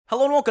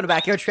Hello and welcome to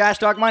Backyard Trash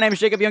Talk. My name is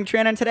Jacob Young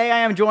Tran, and today I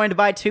am joined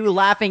by two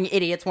laughing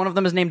idiots. One of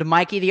them is named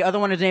Mikey, the other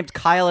one is named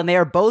Kyle, and they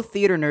are both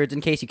theater nerds,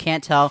 in case you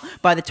can't tell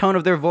by the tone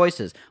of their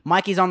voices.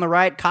 Mikey's on the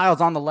right,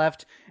 Kyle's on the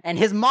left, and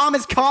his mom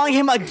is calling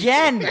him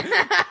again!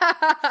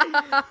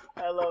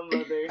 Hello,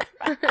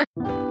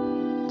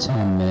 Mother.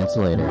 10 minutes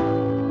later.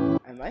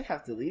 I might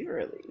have to leave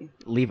early.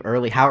 Leave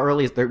early? How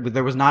early is there?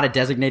 There was not a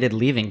designated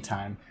leaving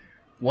time.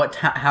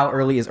 How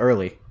early is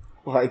early?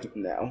 Like,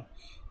 no.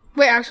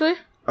 Wait, actually?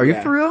 Are you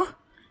Yeah. for real?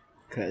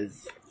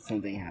 Because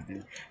something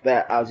happened.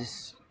 But I'll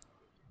just...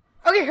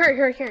 Okay, hurry.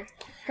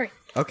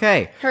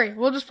 Okay. Hurry,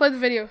 we'll just play the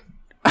video.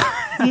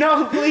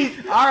 No, please!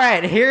 All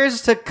right,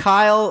 here's to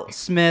Kyle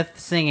Smith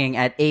singing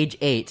at age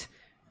 8.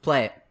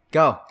 Play it.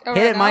 Go. Oh,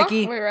 Hit right it, now?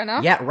 Mikey. Wait, right now?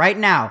 Yeah, right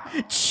now.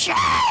 Wait,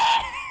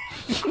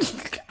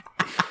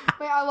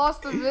 I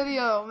lost the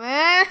video,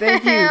 man.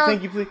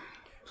 Thank you, please.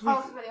 I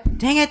lost the video.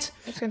 Dang it.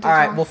 It's gonna take All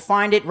right, long. we'll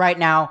find it right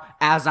now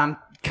as I'm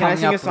Can I coming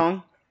sing up. a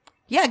song?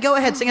 Yeah, go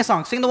ahead, sing a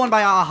song. Sing the one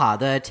by Aha,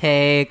 the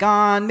Take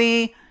On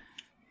Me.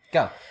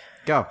 Go.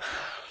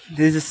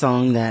 This is a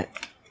song that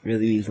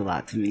really means a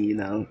lot to me, you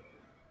know.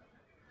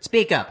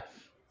 Speak up.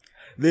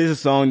 This is a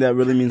song that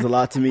really means a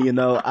lot to me, you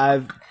know.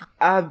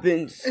 I've been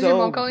your so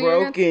mom calling you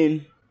again?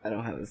 broken. I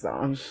don't have a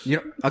song.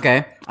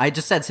 Okay, I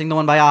just said sing the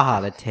one by Aha,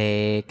 the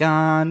Take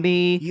On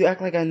Me. You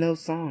act like I know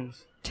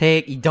songs.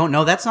 You don't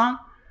know that song?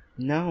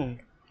 No.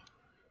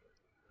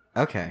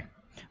 Okay.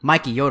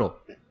 Mikey, yodel.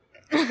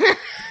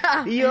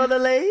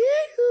 Yodelay.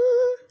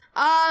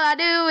 All I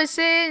do is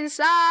sit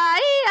inside,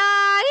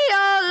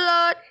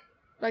 oh Lord.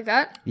 Like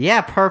that?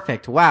 Yeah,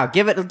 perfect. Wow,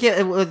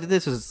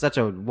 this is such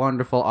a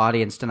wonderful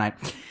audience tonight.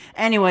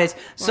 Anyways,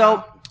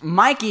 so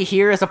Mikey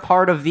here is a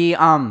part of the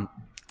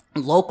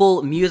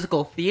local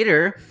musical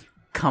theater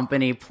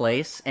company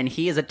place, and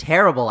he is a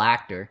terrible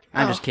actor.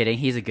 I'm just kidding.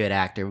 He's a good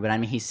actor, but I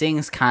mean, he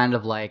sings kind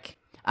of like,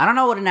 I don't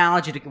know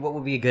what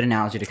would be a good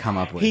analogy to come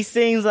up with. He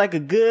sings like a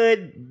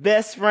good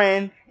best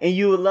friend, and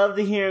you would love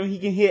to hear him. He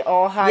can hit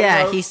all high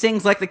notes. he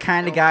sings like the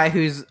kind of guy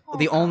who's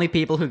the only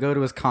people who go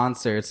to his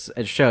concerts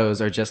and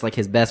shows are just like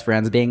his best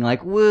friends being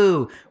like,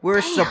 woo,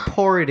 we're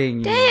supporting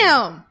you.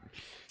 Damn.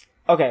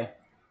 Okay,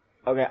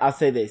 I'll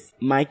say this.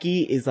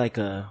 Mikey is like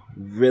a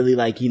really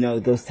like, you know,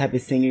 those type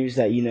of singers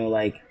that, you know,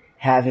 like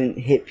haven't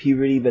hit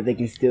puberty, but they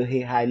can still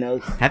hit high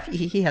notes.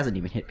 He hasn't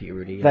even hit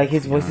puberty yet, Like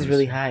his to be voice is honest.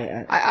 really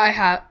high. I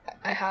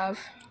have.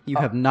 You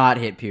have not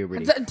hit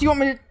puberty. Do you want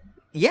me to...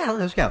 Yeah,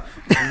 let's go.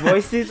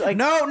 Voices like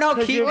No,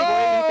 'cause keep your voice,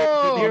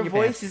 Whoa! your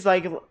voice is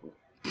like.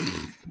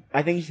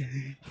 I think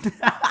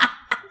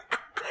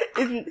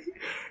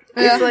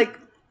it's like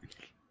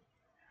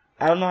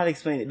I don't know how to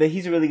explain it, but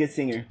he's a really good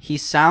singer. He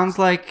sounds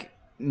like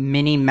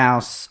Minnie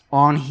Mouse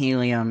on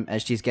helium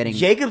as she's getting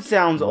Jacob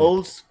sounds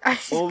old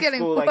getting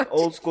school, what? like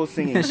old school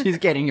singing. she's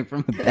getting it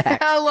from the back.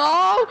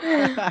 Hello?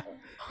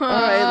 All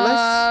right,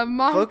 let's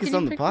Mom, focus can you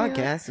on the pick me up?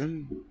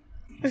 podcast.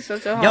 It's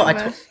such a hot Yo,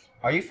 mess.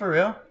 are you for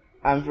real?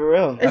 I'm for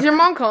real. Is your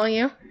mom calling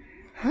you?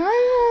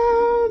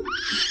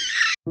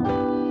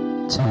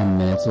 10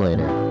 minutes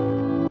later.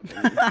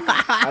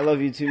 I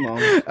love you too,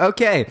 Mom.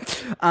 Okay.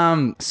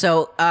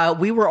 So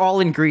we were all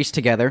in Greece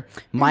together.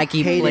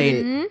 Mikey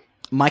Hated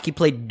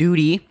played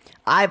Duty.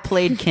 I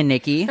played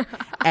Kaniki,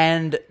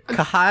 and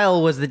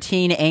Kyle was the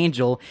teen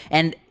angel.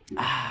 And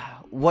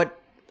what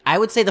I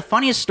would say the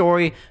funniest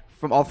story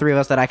from all three of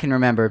us that I can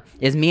remember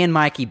is me and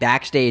Mikey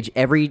backstage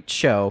every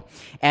show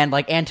and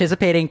like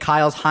anticipating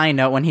Kyle's high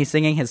note when he's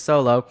singing his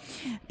solo.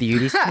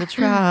 Beauty's will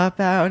drop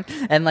out.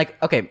 And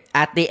like, okay,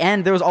 at the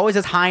end, there was always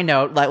this high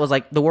note that was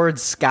like the word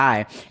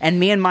sky. And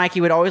me and Mikey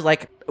would always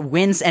like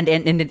wince and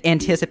in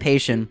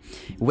anticipation,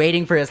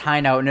 waiting for his high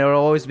note. And it would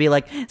always be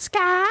like,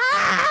 sky.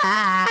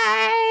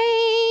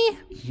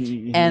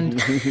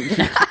 And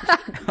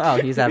oh,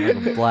 he's having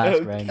a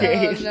blast right now.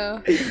 Oh,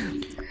 no.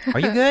 Are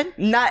you good?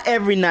 Not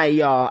every night,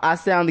 y'all. I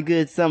sound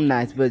good some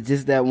nights, but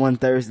just that one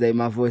Thursday,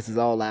 my voice is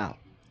all out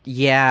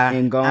Yeah.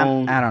 and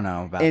gone. I don't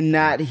know about and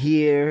not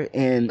here,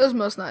 and It was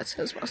most nights.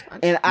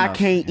 and I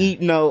can't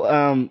eat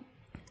no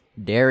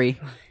dairy,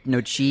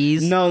 no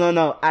cheese.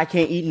 no. I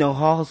can't eat no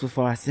halls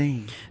before I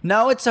sing.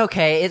 No, it's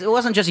okay. It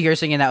wasn't just your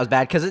singing that was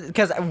bad,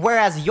 because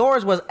whereas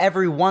yours was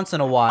every once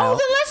in a while. Oh,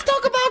 then let's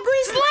talk about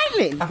Grease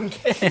Lightning. I'm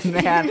kidding,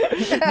 man.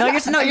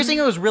 Your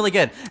singing was really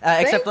good,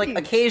 except like you.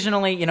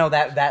 occasionally, you know,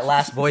 that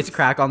last voice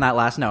crack on that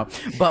last note.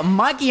 But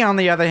Mikey, on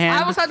the other I hand,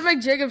 almost had to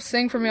make Jacob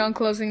sing for me on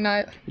closing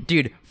night.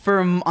 dude,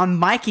 on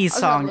Mikey's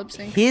was gonna song, lip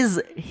sync.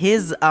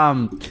 his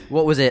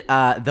what was it?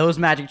 Those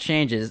magic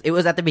changes. It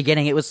was at the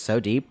beginning. It was so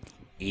deep.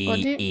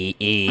 What do you-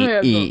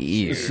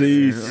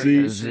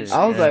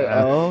 I was like,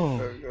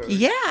 oh.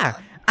 Yeah,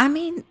 I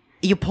mean,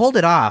 you pulled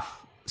it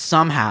off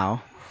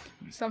somehow.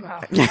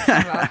 Somehow,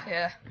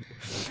 yeah.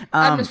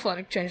 I just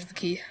wanted to change the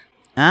key.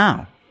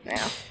 Oh,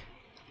 Yeah.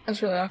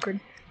 That's really awkward.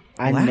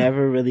 I Wow.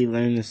 never really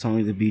learned the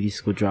song The Beauty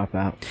School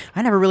Dropout.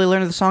 I never really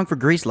learned the song for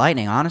Grease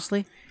Lightning,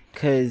 honestly.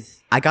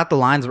 Because I got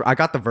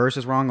the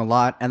verses wrong a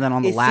lot, and then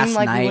on the it last seemed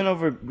like night, we went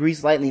over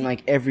Grease Lightning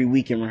like every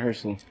week in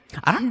rehearsal.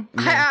 I don't.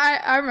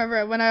 I remember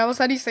it when I almost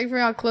had you sing for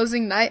me on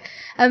closing night,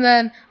 and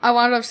then I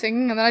wound up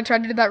singing, and then I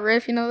tried to do that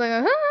riff, you know,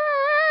 like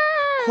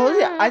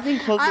Closing, I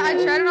think closing. I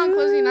tried it on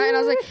closing night, and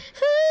I was like,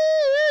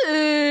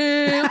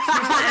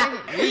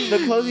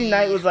 The closing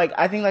night was like,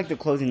 I think like the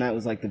closing night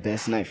was like the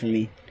best night for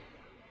me.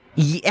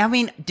 Yeah, I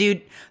mean,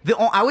 dude,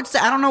 I would say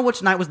I don't know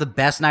which night was the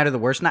best night or the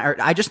worst night. Or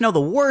I just know the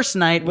worst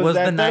night was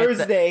that the night.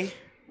 Thursday?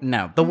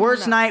 No, the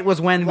worst night was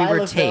when we were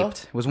Lila fell?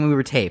 taped. Was when we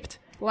were taped.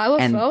 Lila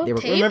And fell? they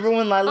were- Taped? Remember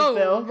when Lila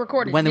fell?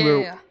 recorded. When yeah, we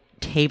were yeah.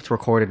 taped,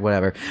 recorded,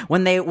 whatever.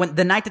 When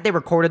the night that they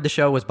recorded the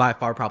show was by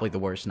far probably the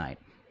worst night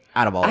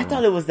out of all. I of them.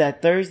 thought it was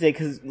that Thursday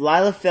because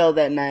Lila fell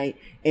that night,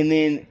 and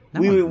then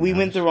we one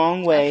went the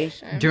wrong way.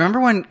 Do you remember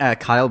when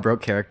Kyle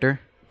broke character?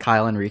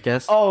 Kyle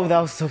Enriquez. Oh, that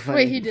was so funny.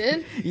 Wait, he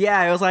did?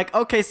 Yeah, it was like,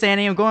 okay,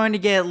 Sandy, I'm going to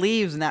get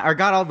leaves now, or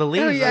got all the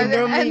leaves. yeah, And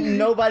normally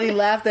nobody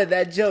laughed at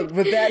that joke,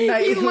 but that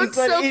night He it was looked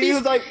funny. so And he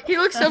was like, he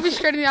looked so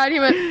frustrated in the eye. And he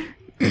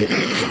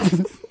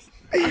went.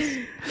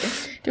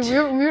 Dude,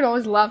 we would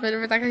always laugh at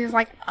everything. He was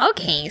like,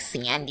 Okay,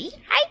 Sandy,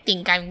 I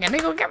think I'm gonna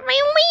go get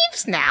my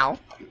leaves now.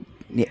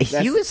 Yeah,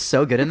 he was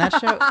so good in that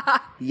show.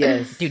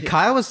 yes, Dude,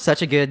 Kyle was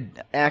such a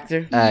good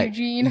actor.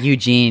 Eugene.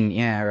 Eugene,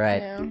 yeah,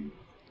 right. Yeah.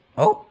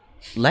 Oh,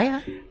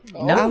 Leia.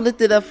 I No,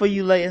 looked it up for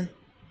you, Leia.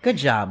 good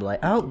job, Leia.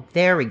 Oh,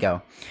 there we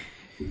go.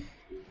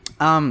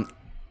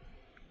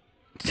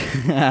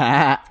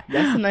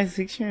 That's a nice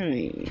picture of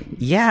me.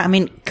 Yeah, I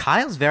mean,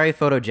 Kyle's very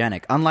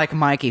photogenic. Unlike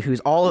Mikey, who's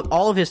all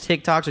of his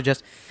TikToks are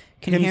just.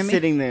 Can you hear Him me?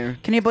 sitting there.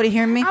 Can anybody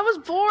hear me? I was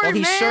bored, Well,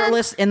 he's man.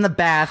 shirtless in the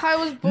bath. I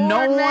was bored,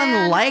 No one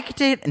man.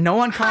 liked it. No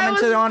one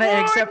commented was on it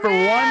bored, except for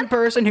man. one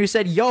person who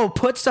said, "Yo,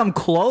 put some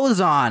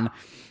clothes on."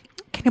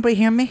 Can anybody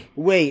hear me?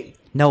 Wait,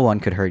 No one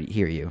could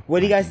hear you. what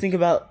do you guys think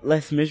about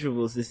Les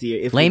Miserables this year?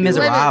 If Les we do it?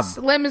 Miserables.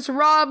 Les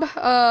Miserables,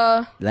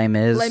 Les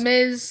Mis. Les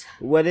Mis,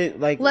 What it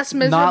like? Les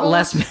Miserables. Not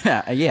less.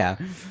 Yeah,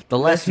 the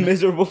Les less.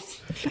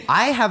 Miserables.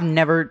 I had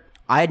never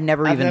I've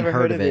even never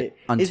heard of it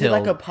until. Is it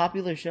like a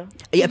popular show?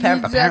 Yeah,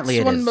 apparently That's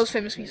it one is. of the most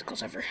famous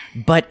musicals ever.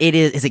 But it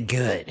is. Is it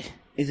good?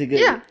 Is it good?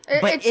 Yeah,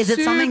 But it's is it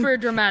super something?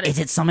 dramatic. Is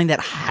it something that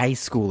high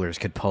schoolers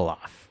could pull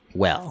off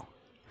well?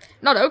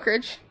 Not Oak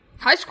Ridge.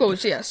 High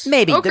schoolers, yes.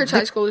 Maybe. Oak The- Ridge the-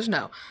 high schoolers,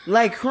 no.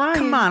 Like crying.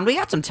 Come on, we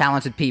got some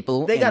talented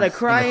people. They gotta in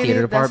cry the in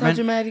theater it. That's how department.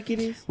 dramatic it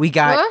is. We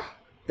got. What?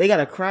 They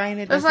gotta cry in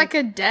it. There's like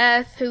a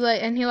death who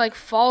and he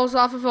falls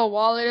off of a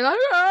wall and he's like,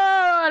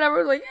 "Ah!" and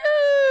everyone's like,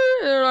 "Ah!"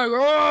 and they're like,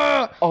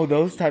 "Ah!" oh,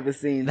 those type of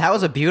scenes. That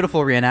was a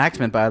beautiful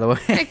reenactment, by the way.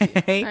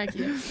 Thank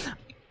you.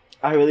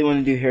 I really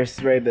want to do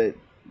Hairspray, but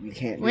you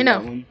can't. Do We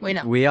that know. one. We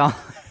know. We all.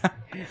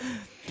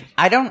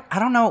 I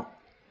don't know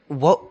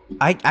what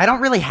I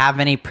don't really have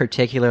any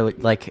particular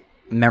like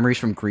memories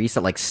from Greece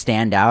that like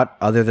stand out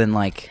other than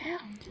like.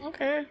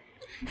 Okay.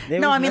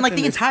 There No, was I mean like the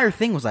nothing entire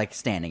thing was like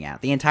standing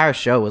out. The entire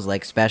show was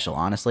like special.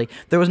 Honestly,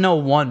 there was no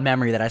one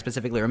memory that I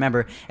specifically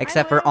remember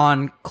except for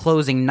on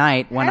closing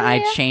night when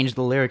I changed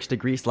the lyrics to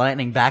 "Grease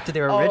Lightning" back to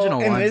their original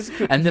and ones,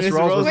 Miss- and Miss Miss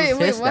Rose was Rose- Wait,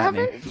 pissed what at me.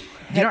 happened? Do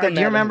you, Heck do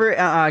you remember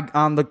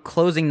on the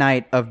closing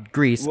night of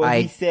Grease? Well,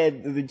 I he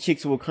said the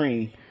chicks will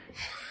cream,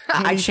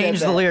 I he said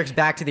changed the that. lyrics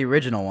back to the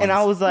original ones. and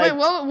I was like,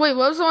 What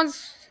was the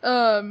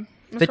ones?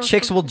 The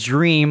chicks will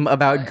dream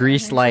about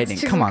Grease Lightning.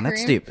 Chicks Come will on,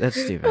 that's dream. stupid. That's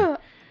stupid.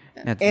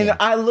 That's, and yeah.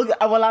 I looked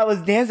while I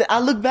was dancing. I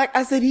looked back.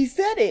 I said he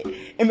said it,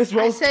 and Miss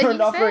Rose said turned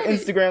he off her said it.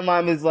 Instagram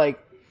line. Was like,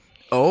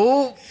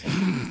 Oh,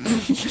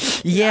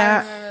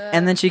 yeah.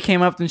 And then she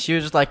came up and she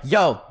was just like,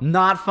 "Yo,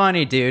 not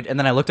funny, dude." And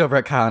then I looked over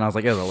at Kyle and I was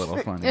like, "It was a little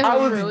funny. It I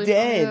was really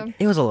dead. funny,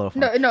 It was a little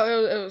funny." yeah. No,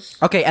 it was.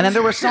 Okay, and then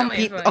there were some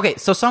Really people. funny. Okay,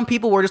 so some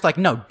people were just like,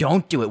 "No,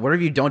 don't do it.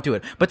 Whatever you don't do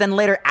it." But then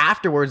later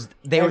afterwards,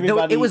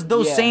 Everybody- it was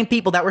those yeah. same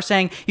people that were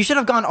saying you should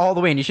have gone all the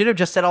way and you should have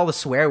just said all the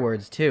swear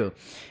words too.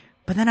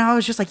 But then I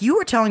was just like, "You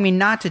were telling me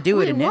not to do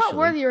it Wait, initially." what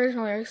were the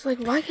original lyrics? Like,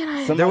 why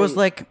can't I? There was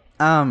like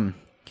don't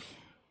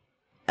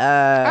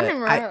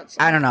even remember that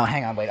song. I don't know.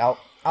 Hang on, wait. I'll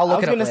I look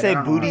was it up gonna later. say I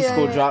don't know. booty Yeah,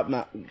 school yeah. drop.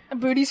 Not, A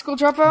booty school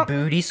dropout?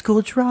 Booty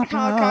school dropout.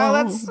 Oh, Kyle,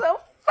 that's so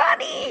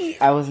funny.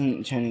 I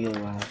wasn't trying to get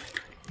a laugh.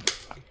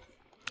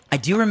 I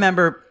do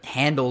remember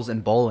handles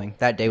and bowling.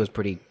 That day was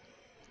pretty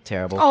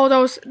terrible. Oh, that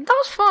was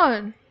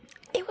fun.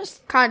 it was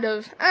Kind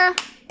of. Were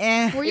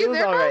It you was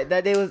there? all Kyle? right.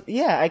 That day was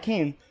I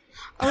came.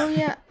 Oh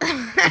yeah.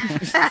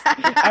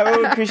 I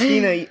rode with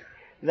Christina.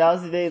 That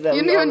was the day that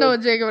You we didn't even all know rode-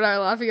 what Jacob and I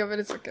were laughing at, but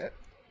it's okay.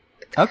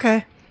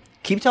 okay.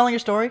 Keep telling your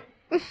story.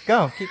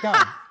 Go. Keep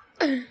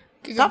going.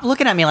 Stop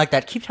looking at me like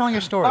that. Keep telling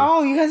your story.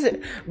 Oh, you guys.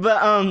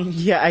 But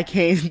yeah, I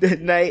came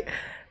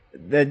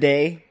the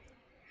day.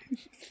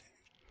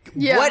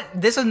 Yeah. What?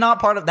 This is not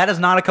part of. That is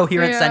not a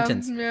coherent Yeah,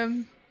 sentence. Yeah.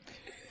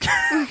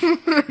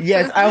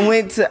 Yes, I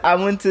went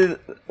to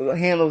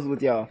handles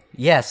with y'all,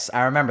 Yes,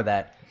 I remember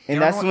that.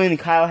 and that's when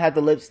Kyle had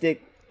the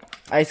lipstick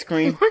ice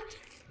cream.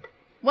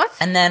 What?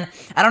 And then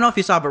I don't know if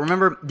you saw, but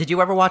remember? Did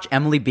you ever watch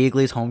Emily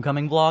Beagley's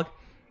homecoming vlog?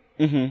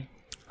 Mm-hmm.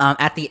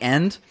 At the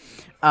end,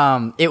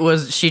 it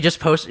was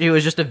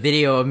just a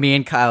video of me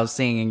and Kyle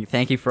singing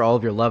 "Thank You for All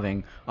of Your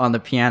Loving" on the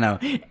piano.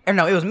 Or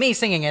no, it was me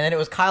singing, and then it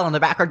was Kyle in the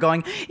background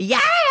going, "Yeah,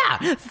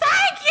 thank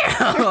you,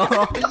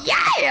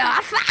 Yeah,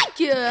 thank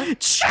you.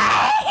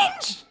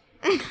 change."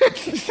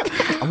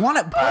 I want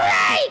to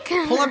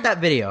break. Pull up that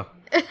video.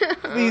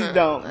 Please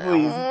don't.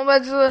 Please. Oh,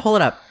 that's Pull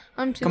it up.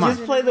 I'm too Come on.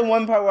 Just play the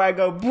one part where I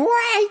go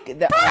break.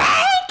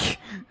 Break.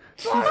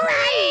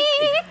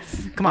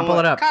 Come on, pull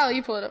it up. Kyle,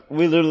 you pull it up.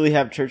 We literally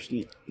have church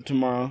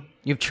tomorrow.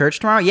 You have church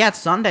tomorrow? Yeah, it's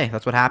Sunday.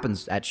 That's what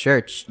happens at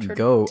church. You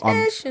go on.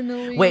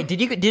 Traditionally. Wait,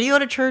 did you go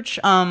to church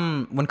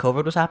when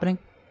COVID was happening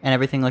and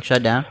everything like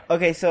shut down?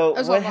 Okay, so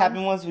That's what online.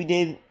 happened was we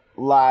did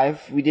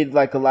live. We did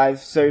like a live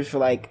service for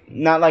like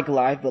not like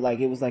live, but like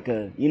it was like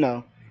a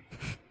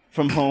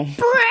from home.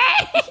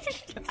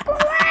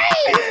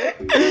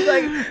 It was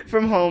like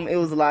from home. It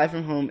was live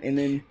from home, and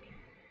then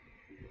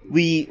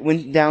we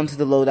went down to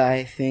the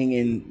Lodi thing,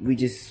 and we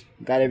just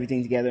got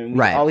everything together. And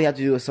Right. all we had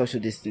to do was social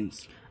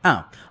distance.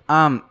 Oh,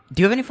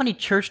 do you have any funny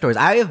church stories?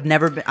 I have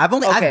never been. I've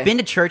Okay. been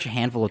to church a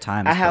handful of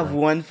times. I have but,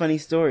 one funny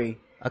story.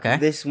 Okay,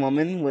 This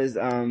woman was,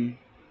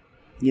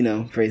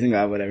 praising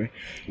God, whatever.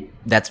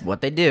 that's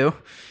what they do.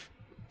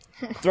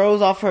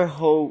 Throws off her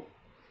whole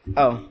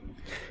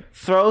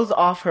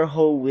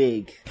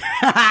wig.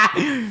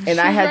 And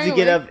I had to wearing a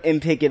get wig? up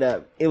and pick it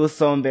up. It was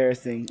so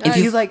embarrassing. And Nice.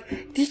 she was like,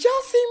 "Did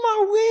y'all see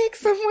my wig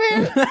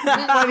somewhere?"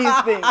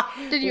 Funniest thing.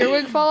 Did your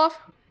wig fall off?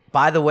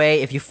 By the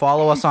way, if you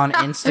follow us on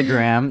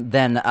Instagram,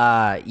 then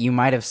you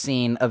might have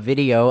seen a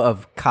video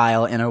of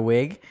Kyle in a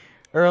wig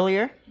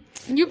earlier.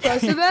 You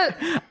posted that?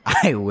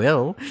 I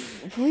will.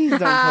 Please don't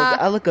post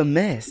it. I look a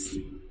mess.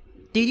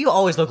 Dude, you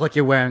always look like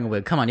you're wearing a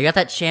wig. Come on, you got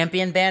that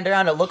champion band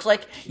around. It looks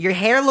like your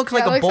hair looks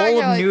like Yeah, it a looks bowl like of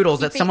you're, like, noodles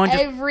that keeping someone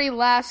just every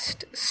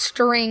last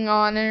string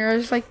on, and you're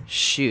just like,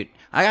 shoot.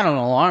 I got an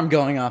alarm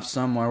going off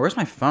somewhere. Where's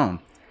my phone?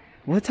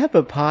 What type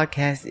of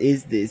podcast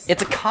is this?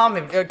 It's a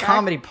comedy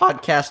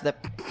podcast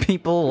that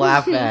people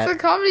laugh it's a at.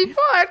 comedy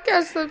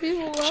podcast that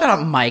people love. Shut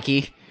up,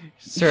 Mikey.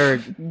 Sir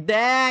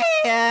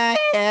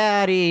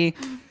Daddy.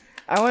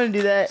 I want to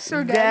do that.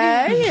 Sir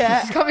Daddy.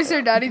 Yeah. Just call me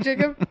Sir Daddy,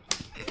 Jacob.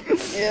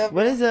 Yeah.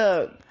 What is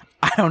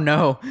I don't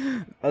know.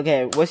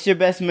 Okay, what's your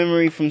best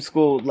memory from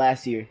school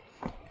last year?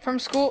 From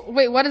school.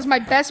 Wait, what is my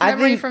best I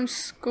memory think- from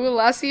school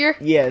last year?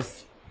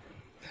 Yes.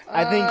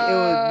 I think it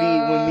would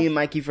be when me and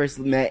Mikey first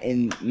met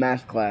in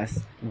math class.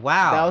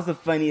 Wow. That was the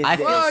funniest I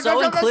thing. feel Whoa, so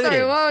don't tell that story.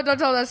 included. Whoa, don't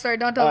tell that story.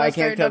 Don't tell Oh, that I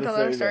story. can't tell Don't the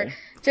tell that story story.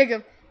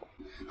 Jacob.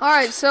 All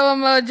right, so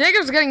Um,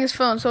 Jacob's getting his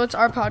phone, so it's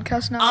our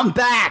podcast now. I'm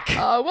back.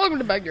 Welcome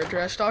to Backyard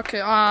Trash Talk.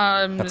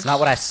 That's not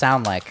what I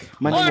sound like.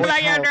 My Welcome name is back,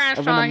 Kyle. your I dress run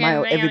a song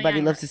mile. and-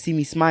 Everybody loves to see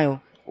me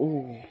smile.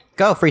 Ooh.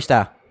 Go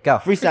freestyle. Go.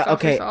 Freestyle.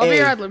 Okay. freestyle. I'll be hey.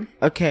 your ad-lib.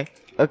 Okay.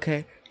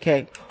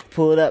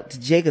 Pull it up to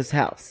Jacob's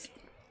house.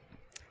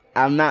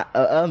 I'm not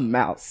a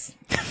mouse.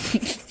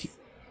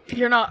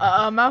 You're not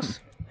a mouse?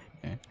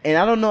 And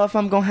I don't know if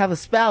I'm going to have a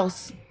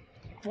spouse.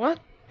 What?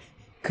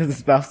 Because a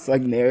spouse is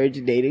like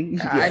marriage, dating.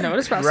 I know what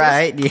a spouse is.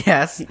 Right.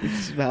 Yes.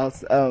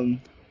 Spouse. I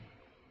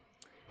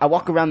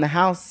walk around the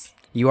house.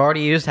 You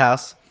already used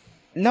house.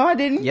 No, I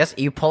didn't. Yes.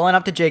 You pulling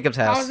up to Jacob's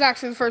That house. was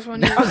actually the first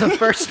one. You That was the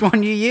first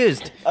one you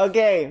used.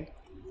 Okay.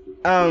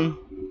 I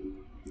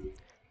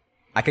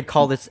could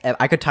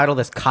title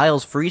this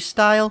Kyle's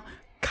Freestyle,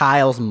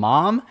 Kyle's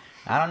Mom.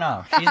 I don't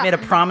know. She's made a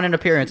prominent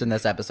appearance in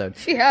this episode.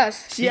 She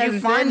has. Did you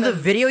hasn't find said the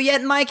nothing. video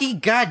yet, Mikey?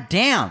 God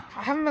damn.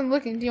 I haven't been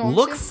looking. Do you want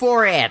Look to?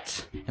 for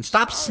it. And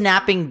stop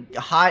snapping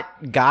hot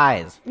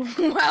guys.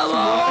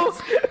 Hello.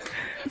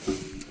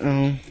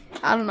 Um,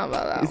 I don't know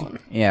about that one.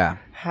 Yeah.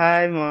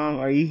 hi, Mom.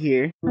 Are you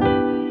here?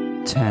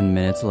 10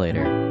 minutes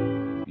later.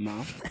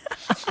 Mom.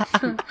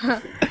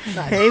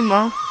 Hey,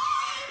 Mom.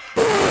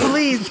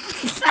 Please.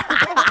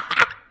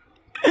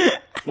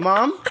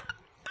 Mom?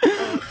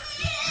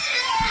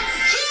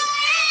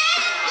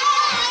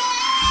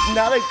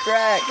 Not a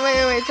crack.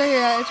 Wait. It's right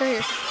here. It's right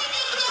here.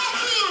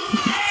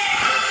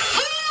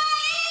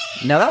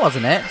 No, that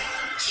wasn't it.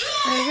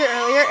 Is it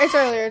earlier? It's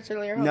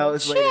earlier. Hold No, on.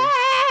 it's later.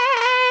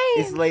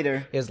 It's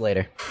later. It was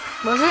later.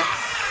 Was it?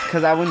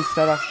 Because I wouldn't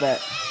start off that.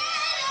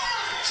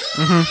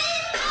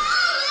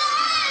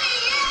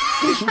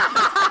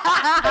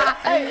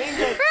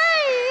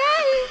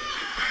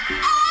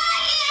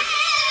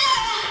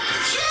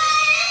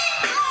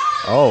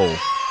 Oh.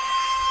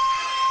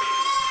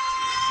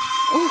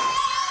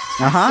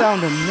 Uh-huh.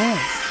 Sound a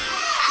mess.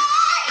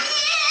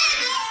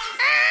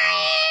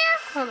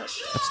 Hold on.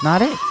 That's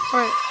not it.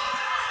 Wait.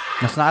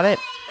 That's not it.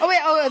 Oh wait.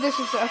 Oh, this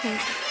is. I think.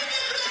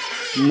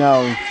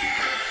 No.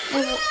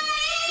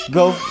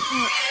 Go.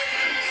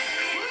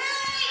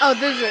 Oh,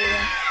 this is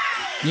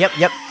it. Yeah.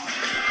 Yep.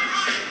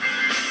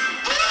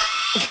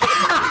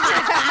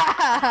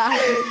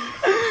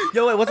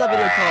 Yo, wait, what's that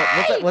video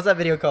called? What's that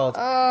video called?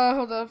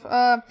 Hold up.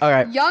 All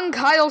right. Young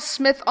Kyle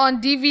Smith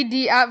on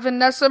DVD at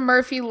Vanessa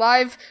Murphy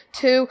Live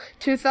 2,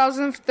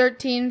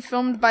 2013,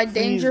 filmed by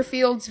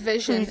Dangerfield's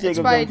Vision. please, It's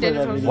Jacob, by don't play that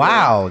Dangerfield's Vision.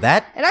 Wow,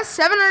 that It has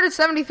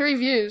 773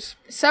 views.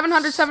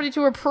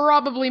 772 are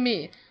probably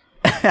me.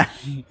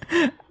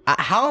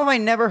 How have I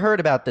never heard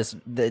about this?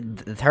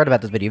 Heard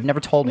about this video? You've never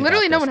told me.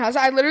 Literally, about no this. one has.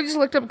 I literally just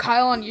looked up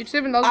Kyle on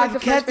YouTube, and that was like I've the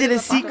first kept it video a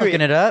that popped up. secret.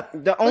 Looking it up.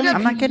 The only up-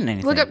 I'm not getting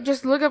anything. Look up.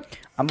 Just look up.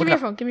 I'm Give me your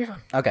looking phone. Give me your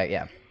phone. Okay,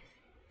 yeah.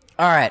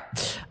 All right.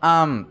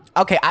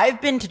 Okay, I've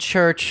been to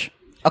church.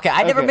 Okay,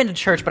 I've never Okay. been to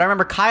church, but I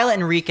remember Kyle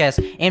Enriquez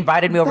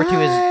invited me over to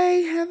his.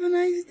 Bye. Have a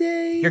nice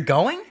day. You're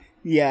going?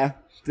 Yeah,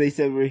 they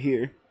said we're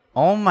here.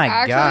 Oh my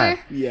god.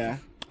 Actually, Yeah.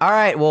 All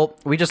right, well,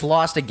 we just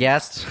lost a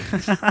guest.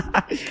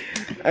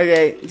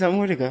 Okay, tell me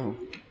where to go.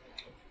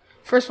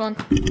 first one.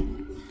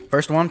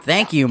 First one.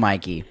 Thank you,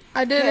 Mikey.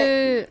 I did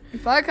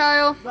it. Bye,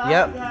 Kyle.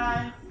 Yep.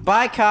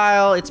 Bye,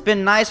 Kyle. It's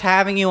been nice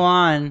having you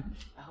on.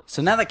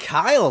 So now that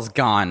Kyle's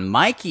gone,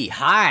 Mikey,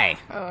 hi.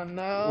 Oh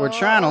no. We're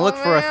trying to look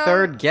for a man.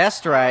 third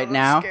guest right That's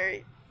now.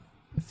 Scary.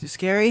 Too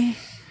scary?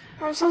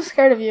 I'm so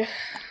scared of you.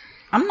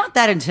 I'm not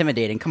that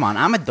intimidating. Come on,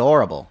 I'm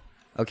adorable.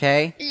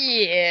 Okay?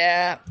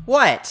 Yeah.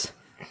 What?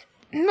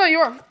 No, you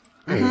are.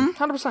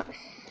 100%.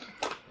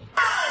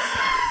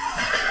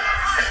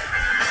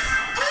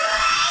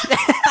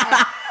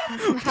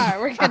 Alright,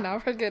 we're good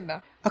now. We're good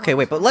now. Okay,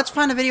 wait, but let's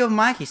find a video of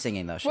Mikey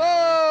singing though. Whoa,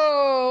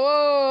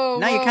 whoa.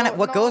 Now you whoa. kinda-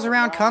 what goes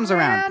around comes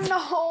around. Man,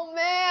 no,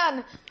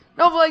 man.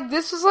 No, but like,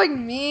 this is like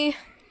me.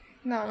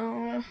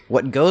 No.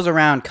 What goes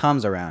around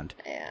comes around.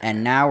 Yeah.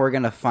 And now we're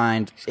gonna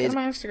find. Go to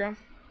my Instagram.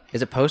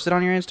 Is it posted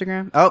on your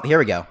Instagram? Oh, here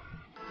we go.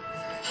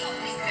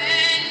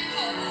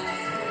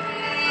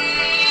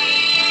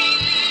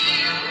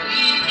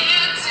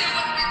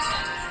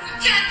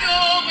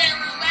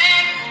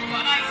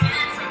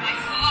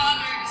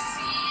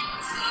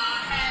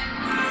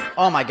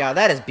 Oh my god,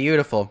 that is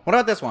beautiful. What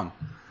about this one?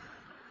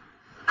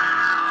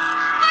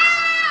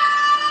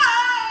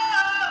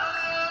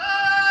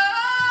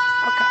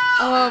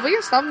 Okay. We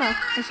can stop now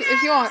if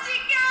you want.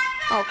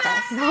 Okay.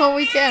 No,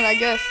 we can, I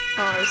guess.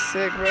 Oh, it's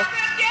sick, bro.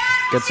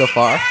 Good so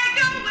far?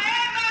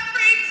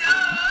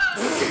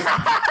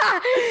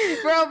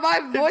 Bro, my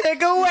voice.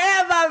 Take away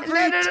my No,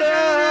 no, no, no,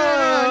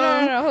 no,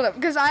 no, no, no, hold up.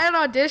 Because I had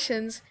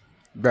auditions,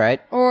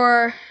 Right.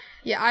 or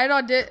yeah, I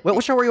had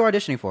What show were you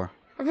auditioning for?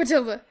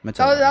 Matilda.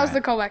 Matilda, That was the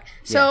right. callback.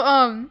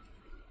 So,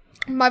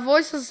 my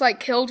voice was like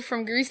killed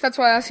from Grease. That's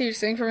why I asked you to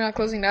sing for me on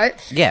closing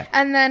night. Yeah.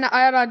 And then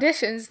I had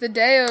auditions the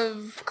day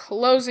of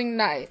closing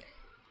night.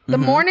 The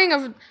Mm-hmm. morning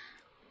of.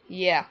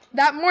 Yeah.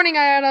 That morning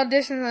I had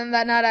auditions, and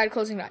that night I had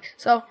closing night.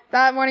 So,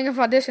 that morning of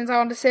auditions, I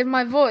wanted to save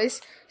my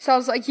voice. So I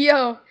was like,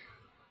 yo,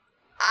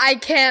 I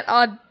can't,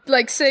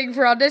 sing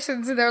for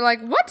auditions. And they're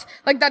like, what?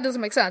 Like, that doesn't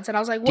make sense. And I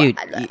was like, what?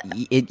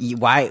 Dude,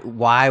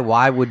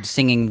 why would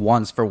singing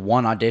once for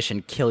one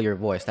audition kill your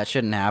voice? That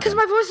shouldn't happen. Because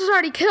my voice was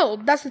already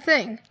killed. That's the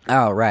thing.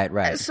 Oh,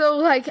 right. So,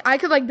 like, I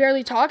could, like,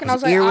 barely talk, and I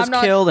was His like, ear was I'm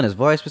not. killed and his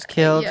voice was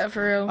killed. Yeah,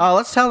 for real. Oh,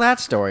 let's tell that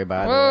story,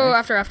 by the Whoa, way.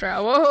 after.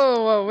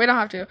 Whoa, we don't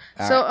have to.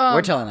 All So, right,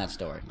 we're telling that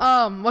story.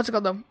 what's it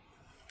called though?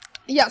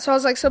 Yeah, so I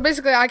was like, so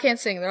basically I can't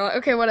sing. They're like,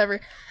 okay, whatever.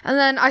 And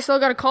then I still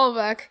got a call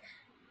back.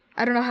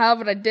 I don't know how,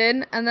 but I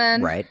did. And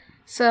then, Right.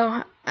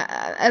 So,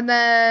 and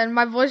then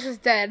my voice was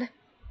dead.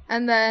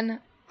 And then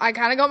I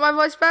kind of got my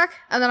voice back.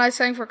 And then I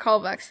sang for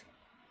callbacks.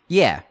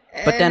 Yeah.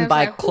 But And then it's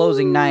by like,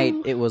 closing ooh. night,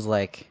 it was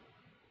like...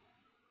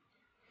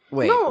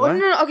 Wait, No, what?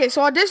 no. Okay,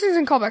 so auditions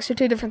and callbacks are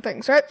two different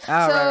things, right?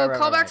 Oh, so right.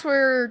 callbacks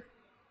were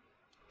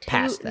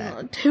Past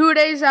that. 2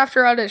 days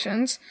after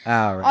auditions.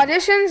 Oh, right.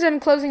 Auditions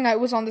and closing night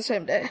was on the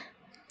same day.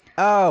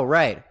 Oh,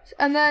 right.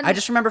 And then I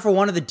just remember for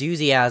one of the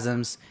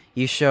doozyasms,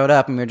 you showed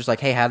up and we were just like,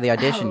 hey, how'd the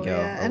audition Oh, go?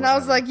 yeah. Or And I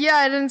was whatever. like, yeah,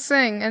 I didn't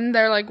sing. And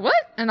they're like, what?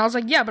 And I was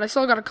like, yeah, but I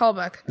still got a call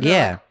back. And they're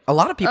Yeah. like, A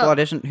lot of people Oh.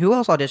 auditioned. Who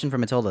else auditioned for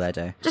Matilda that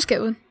day? just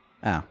Caitlin.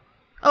 Oh.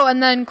 Oh,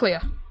 and then Clea.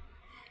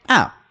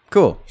 Oh,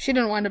 cool. She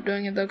didn't wind up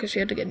doing it, though, because she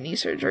had to get knee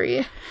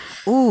surgery.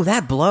 Ooh,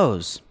 that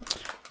blows.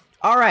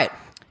 All right.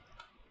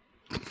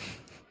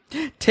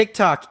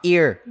 TikTok,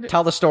 ear,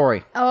 tell the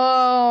story.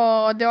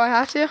 Oh, do I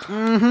have to?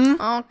 Mm-hmm.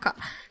 Okay.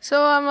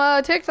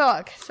 So,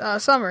 TikTok,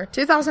 summer,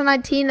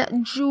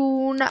 2019,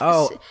 June.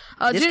 Oh,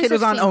 this June kid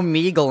was on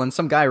 16th. Omegle and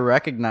some guy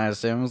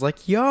recognized him and was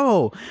like,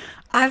 yo,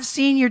 I've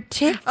seen your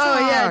TikToks. Oh,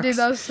 yeah, dude,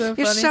 that was so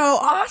You're funny. so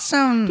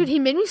awesome. Dude, he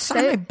made me Sign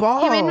stay. my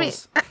balls. He made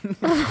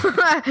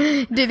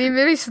me. Dude, he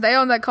made me stay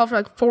on that call for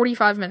like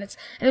 45 minutes,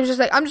 and he was just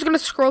like, "I'm just gonna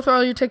scroll through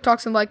all your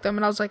TikToks and like them,"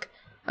 and I was like,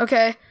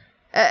 "Okay."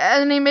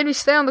 And then he made me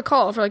stay on the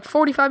call for like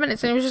 45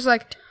 minutes, and he was just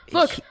like,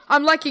 "Look,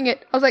 I'm liking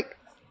it." I was like,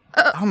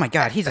 Oh my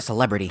god, he's a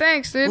celebrity.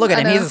 "Thanks, dude." Look at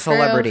I him, know, he's a for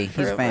real, celebrity.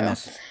 for He's real.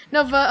 famous.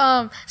 No,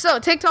 but so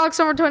TikTok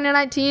summer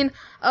 2019.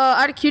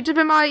 I had a Q-tip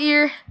in my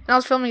ear, and I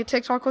was filming a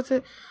TikTok with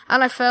it,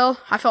 and I fell.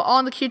 I fell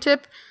on the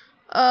Q-tip.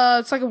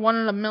 It's like a 1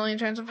 in a million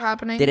chance of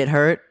happening. Did it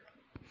hurt?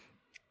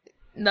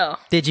 No,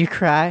 Did you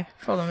cry?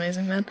 felt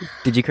amazing, man.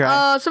 Did you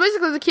cry? So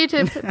basically, the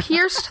Q-tip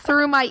pierced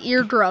through my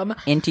eardrum.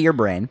 Into your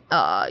brain.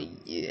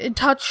 It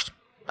touched,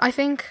 I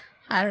think.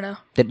 I don't know.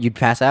 Did you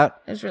pass out?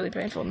 It was really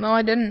painful. No,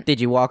 I didn't. Did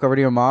you walk over to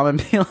your mom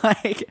and be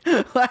like,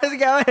 "What's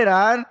going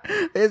on?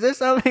 Is there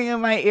something in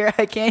my ear?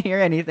 I can't hear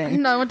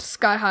anything." No, I went to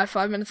Sky High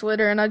 5 minutes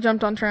later, and I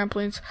jumped on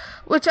trampolines,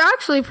 which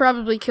actually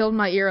probably killed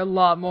my ear a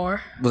lot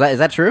more. Is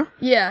that true?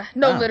 Yeah,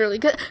 no, Oh. literally,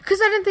 because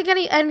I didn't think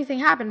anything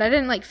happened. I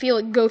didn't like feel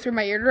it go through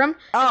my eardrum.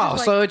 Oh,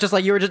 just, so it's just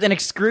like you were just in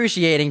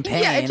excruciating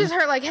pain. Yeah, it just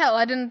hurt like hell.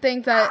 I didn't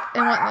think that it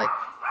went like.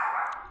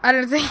 I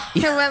didn't think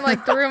it went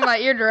like through my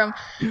eardrum.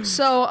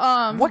 So,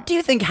 What do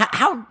you think?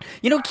 How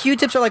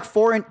Q-tips are like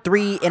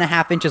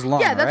 3.5 inches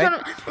long. yeah, that's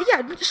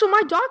right? So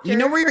my doctor. You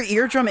know where your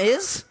eardrum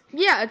is,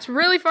 Yeah, it's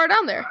really far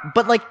down there.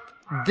 but like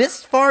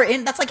this far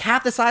in, that's like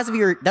half the size of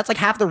your. That's like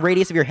half the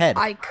radius of your head.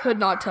 I could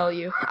not tell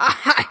you.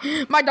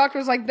 My doctor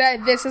was like,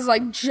 "That this is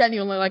like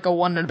genuinely like a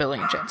 1 in a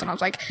billion chance," and I was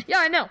like, "Yeah,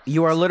 I know."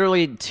 You are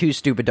literally too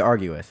stupid to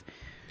argue with.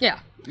 Yeah,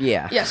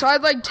 Yeah. yeah. So I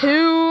had like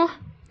 2.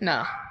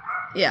 No.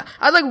 Yeah,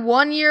 I had like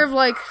 1 year of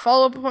like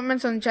follow-up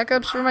appointments and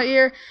checkups for my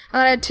ear, and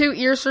then I had 2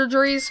 ear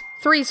surgeries.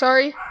 3,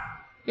 sorry.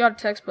 You got a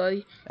text,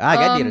 buddy. I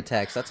got you a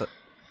text.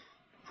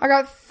 I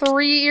got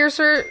 3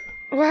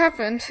 What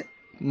happened?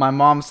 My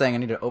mom's saying I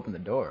need to open the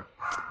door.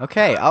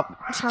 Okay, I'll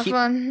Have keep.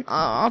 fun.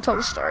 I'll tell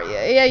the story.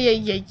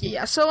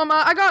 Yeah. So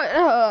I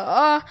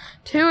got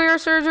 2 ear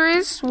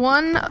surgeries.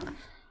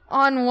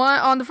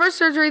 On the first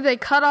surgery, they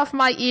cut off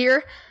my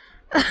ear.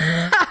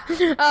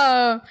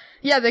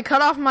 They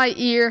cut off my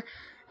ear,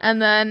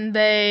 and then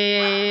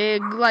they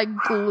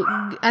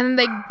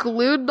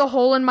glued the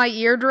hole in my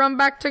eardrum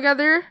back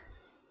together.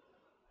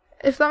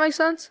 If that makes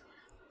sense.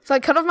 So I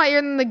cut off my ear,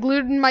 and then they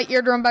glued my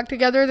eardrum back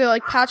together. They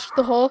like patched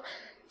the hole.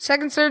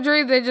 Second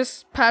surgery, they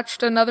just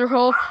patched another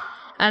hole.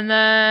 And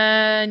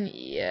then,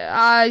 yeah,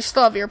 I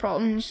still have ear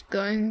problems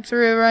going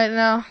through right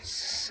now.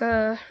 It's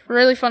a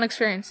really fun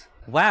experience.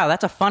 Wow,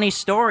 that's a funny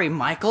story,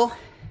 Michael.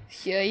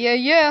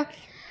 Yeah.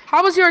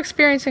 How was your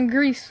experience in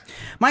Greece?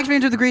 My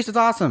experience with the Grease is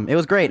awesome. It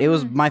was great. It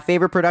was my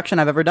favorite production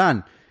I've ever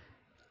done.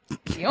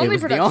 The only it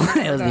was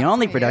production. it was the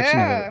only production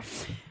Yeah. I've ever.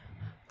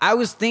 I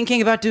was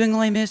thinking about doing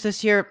Les Mis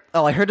this year.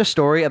 Oh, I heard a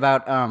story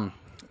about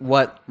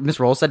what Miss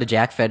Roll said to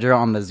Jack Fedra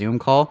on the Zoom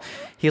call.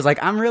 He was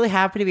like, "I'm really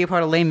happy to be a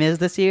part of Les Mis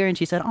this year," and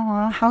she said,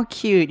 "Oh, how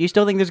cute! You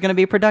still think there's going to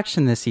be a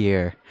production this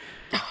year?"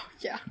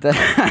 Yeah.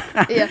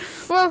 Yeah.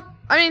 Well,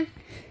 I mean,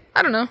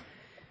 I don't know.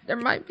 There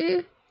might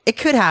be. It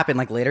could happen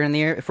like later in the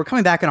year. If we're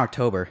coming back in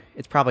October,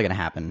 it's probably going to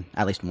happen.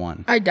 At least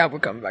one. I doubt we're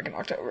coming back in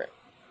October.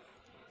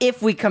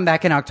 If we come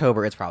back in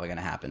October, it's probably going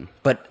to happen.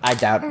 But I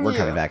doubt we're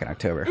coming back in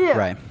October. Yeah.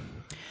 Right.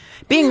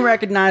 Being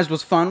recognized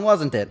was fun,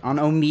 wasn't it? On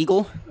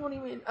Omegle. What do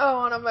you mean? Oh,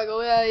 on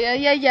Omegle.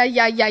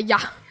 Yeah.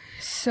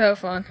 So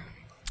fun.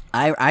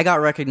 I got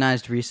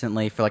recognized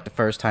recently for like the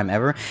first time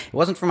ever. It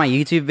wasn't for my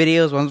YouTube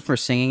videos, it wasn't for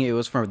singing, it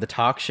was for the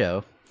talk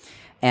show.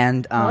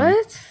 And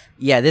What?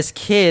 yeah, this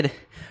kid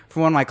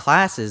from one of my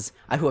classes,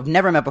 who I've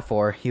never met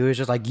before, he was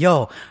just like,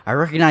 "Yo, I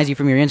recognize you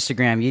from your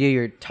Instagram. You do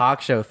your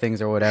talk show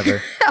things or whatever."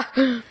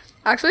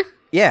 Actually,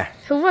 Yeah.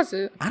 who was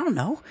it? I don't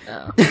know.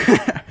 Oh.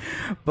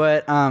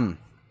 But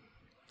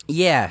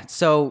yeah,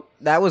 so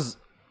that was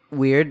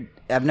weird.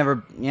 I don't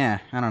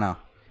know.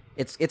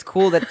 It's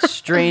cool that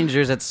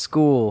strangers at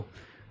school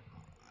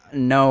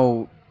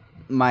know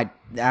I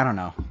don't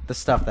know, the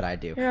stuff that I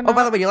do. Yeah, Oh,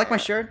 by the way, you like my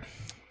shirt?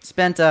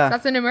 Spent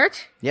That's the new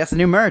merch? yes, the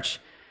new merch.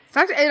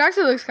 It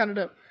actually looks kind of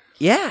dope.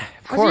 Yeah, of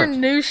How's your course.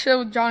 new show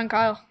with John and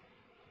Kyle?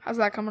 How's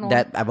that coming along?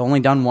 That I've only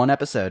done one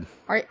episode.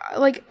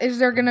 Is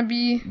there gonna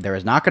be? There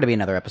is not going to be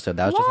another episode.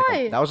 That was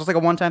Why? just like a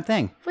one-time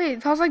thing.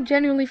 Wait, that was like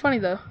genuinely funny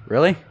though.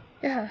 Really?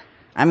 Yeah.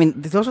 I mean,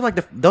 those were like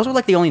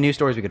the only news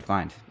stories we could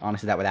find.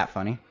 Honestly, that were that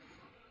funny.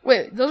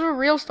 Wait, those were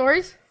real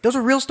stories? Those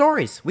are real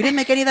stories. We didn't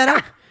make any of that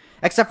up.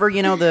 Except for,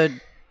 the...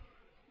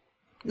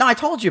 No, I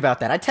told you about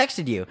that. I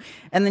texted you.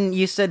 And then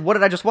you said, "What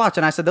did I just watch?"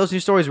 And I said, those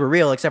news stories were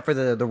real, except for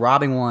the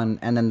robbing one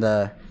and then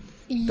the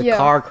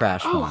car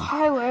crash Oh, one.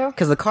 hi, Leo.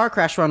 Because the car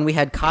crash one, we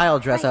had Kyle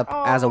dress up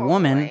as a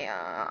woman.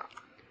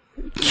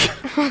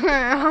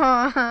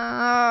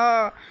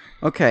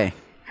 Okay.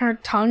 Her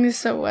tongue is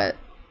so wet.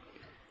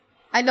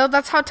 I know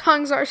that's how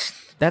tongues are.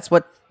 That's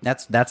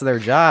their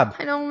job.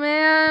 I know,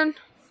 man.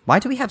 Why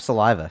do we have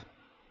saliva?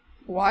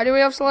 Why do we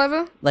have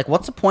saliva? Like,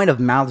 what's the point of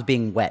mouths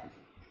being wet?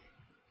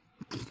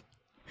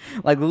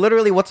 Like,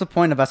 literally, what's the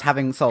point of us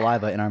having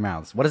saliva in our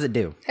mouths? What does it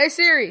do? Hey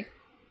Siri,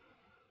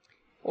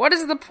 what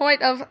is the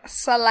point of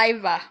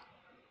saliva?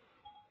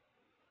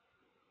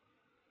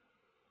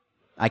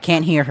 I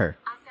can't hear her.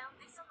 I found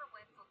this on the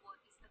web for what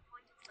is the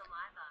point of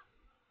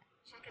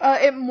saliva.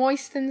 Check it It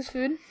moistens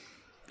food.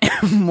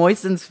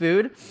 Moistens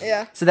food?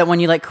 Yeah. So that when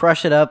you, like,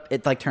 crush it up,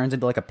 it, like, turns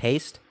into, like, a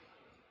paste?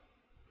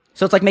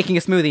 So it's like making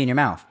a smoothie in your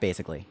mouth,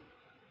 basically.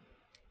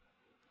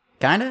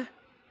 Kinda?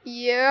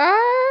 Yeah.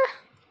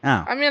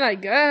 Oh. I mean, I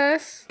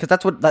guess. Because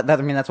that's what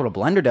that's what a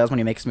blender does when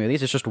you make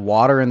smoothies. It's just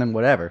water and then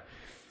whatever.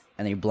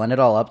 And then you blend it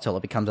all up till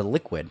it becomes a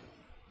liquid.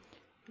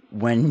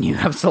 When you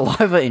have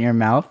saliva in your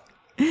mouth,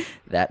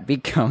 that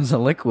becomes a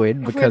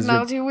liquid because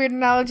Weird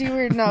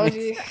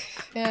analogy.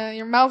 Yeah,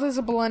 your mouth is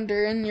a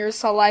blender and your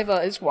saliva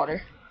is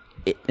water.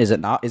 Is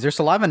it not? Is there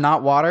saliva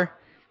not water?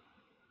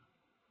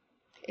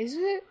 Is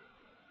it?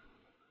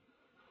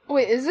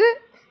 Wait, is it?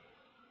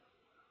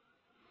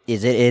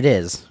 Is it? It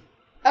is.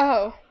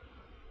 Oh.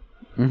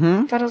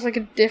 Mm-hmm. That was like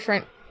a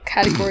different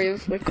category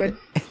of liquid.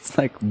 It's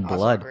like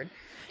blood. Awkward.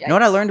 You know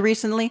what I learned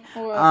recently?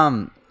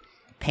 What?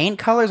 Paint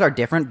colors are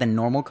different than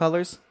normal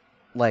colors.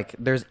 Like,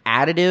 there's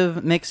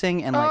additive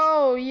mixing and like.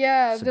 Oh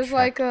yeah, there's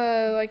subtract.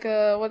 like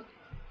a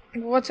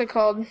what's it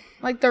called?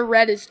 Like the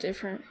red is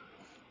different.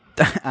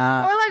 Or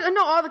like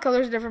no, all the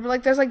colors are different, but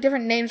like there's like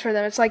different names for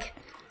them. It's like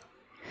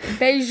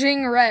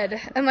Beijing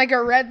red and like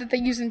a red that they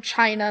use in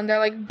China, and they're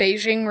like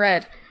Beijing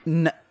red.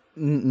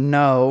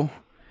 No.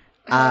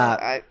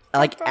 I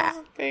like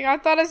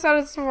thought I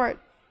sounded smart.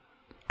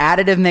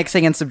 additive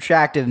mixing and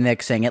subtractive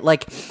mixing.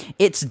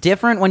 It's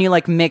different when you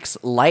like mix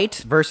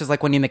light versus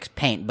like when you mix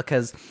paint,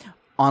 because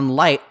on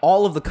light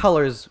all of the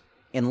colors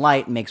in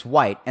light makes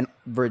white and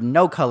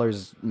no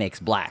colors makes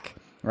black,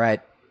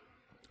 right?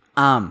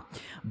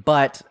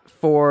 But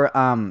for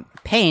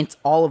paint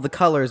all of the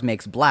colors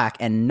makes black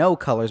and no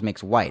colors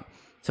makes white.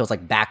 So it's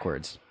like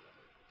backwards.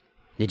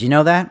 Did you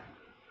know that?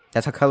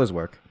 That's how colors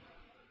work.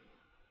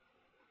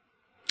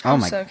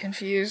 I'm so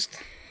confused.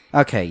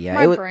 Okay, yeah.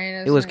 My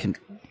brain it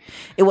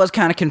was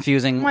kind of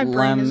confusing. My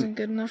brain isn't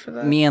good enough for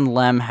that. Me and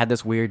Lem had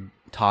this weird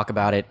talk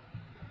about it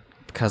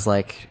because,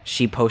 like,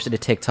 she posted a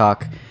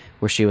TikTok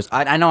where she was.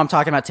 I know I'm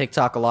talking about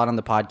TikTok a lot on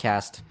the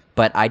podcast,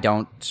 but I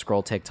don't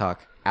scroll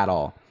TikTok at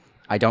all.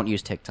 I don't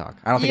use TikTok.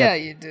 I don't think. Yeah,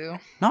 you do.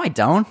 No, I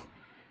don't.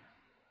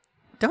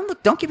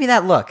 Don't give me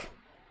that look.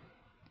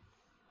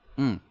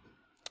 I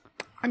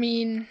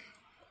mean,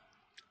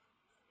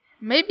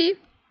 maybe.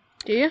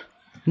 Do you?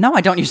 No,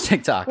 I don't use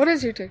TikTok. What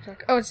is your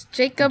TikTok? Oh, it's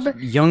Jacob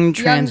Young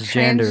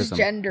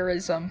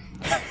transgenderism.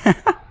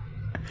 Transgenderism.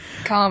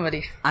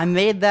 Comedy. I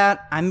made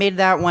that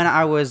when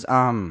I was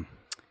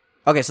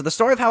okay, so the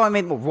story of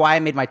why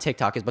I made my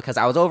TikTok is because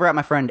I was over at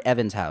my friend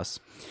Evan's house.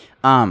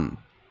 Evan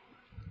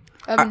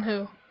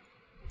who?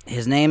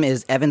 His name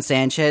is Evan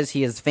Sanchez.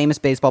 He is a famous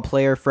baseball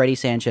player, Freddie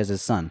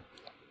Sanchez's son.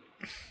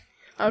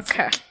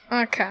 Okay.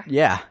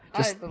 Yeah.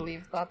 I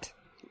believe that.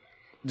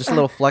 Just a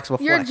little flexible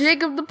flex. You're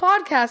Jacob the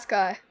podcast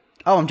guy.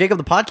 Oh, I'm Jacob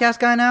the podcast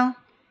guy now?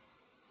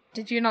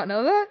 Did you not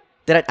know that?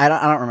 I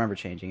don't remember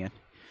changing it.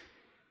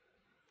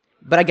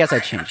 But I guess I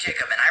changed it.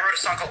 Jacob, and I wrote a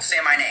song called Say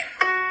My Name.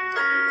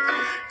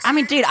 I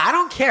mean, dude, I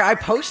don't care. I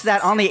post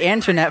that on the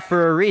internet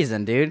for a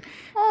reason, dude.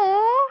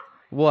 Aww.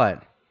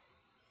 What?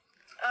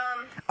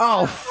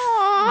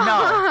 Oh,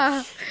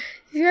 no.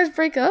 Did you guys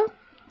break up?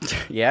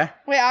 Yeah?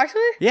 Wait,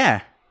 actually?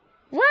 Yeah.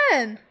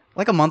 When?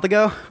 Like a month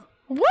ago.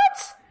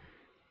 What?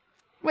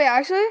 Wait,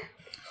 actually?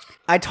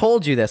 I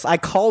told you this. I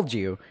called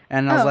you,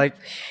 and I was like,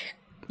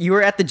 you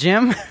were at the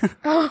gym?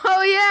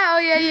 Oh yeah.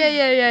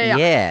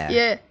 Yeah.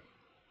 Yeah.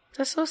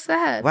 That's so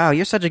sad. Wow,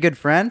 you're such a good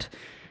friend.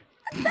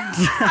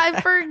 I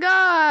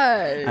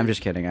forgot. I'm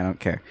just kidding. I don't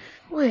care.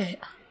 Wait.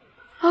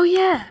 Oh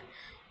yeah.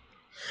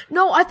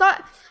 No,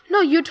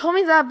 you told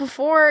me that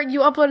before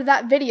you uploaded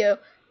that video.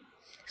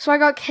 So I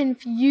got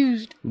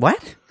confused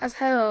What? as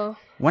hell.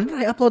 When did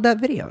I upload that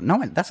video?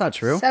 No, that's not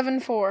true.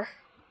 7/4/20.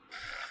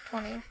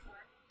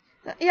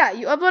 Yeah,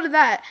 you uploaded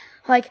that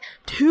like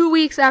 2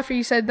 weeks after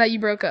you said that you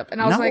broke up,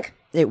 and I was like,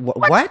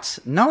 what?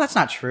 No, that's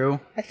not true.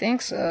 I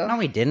think so. No,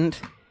 we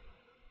didn't.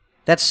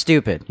 That's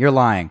stupid. You're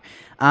lying.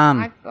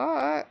 I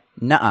thought.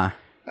 Nuh-uh.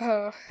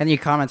 Oh. And you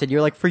commented,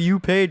 you're like, for you,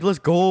 Paige, let's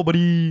go,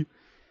 buddy.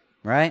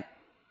 Right?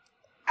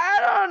 I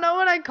don't know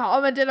what I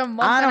commented a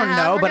month I and a don't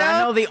half know, but ago. I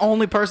know the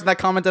only person that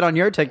commented on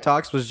your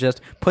TikToks was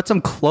just, put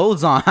some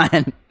clothes on.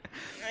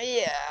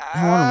 Yeah.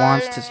 No one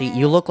wants to see.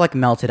 You look like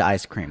melted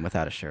ice cream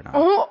without a shirt on.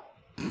 Oh.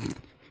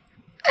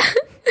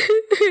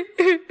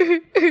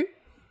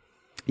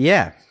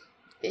 Yeah.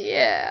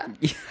 Yeah.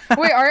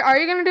 Wait, are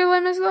you gonna do Les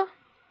Mis though?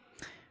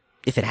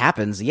 If it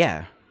happens,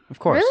 yeah. Of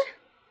course.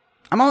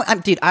 Really?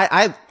 Dude,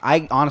 I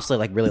honestly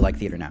really like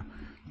theater now.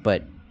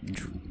 But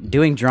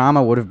doing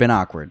drama would have been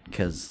awkward,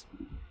 because...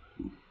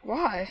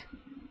 Why?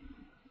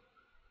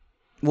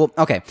 Well,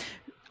 okay.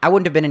 I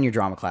wouldn't have been in your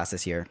drama class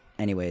this year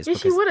anyways.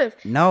 Yes, you would have.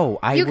 No,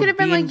 You could have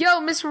been like,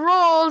 yo, Miss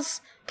Rolls,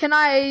 can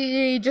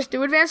I just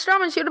do advanced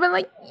drama? And she would have been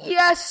like,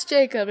 yes,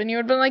 Jacob. And you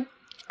would have been like,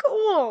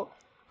 cool.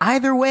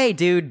 Either way,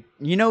 dude.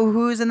 You know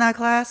who's in that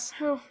class?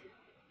 Who?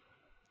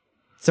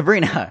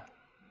 Sabrina.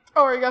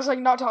 Oh, are you guys like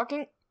not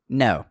talking?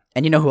 No.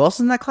 And you know who else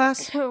is in that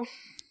class? Who?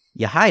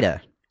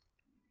 Yahida.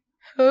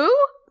 Who?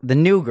 The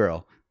new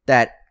girl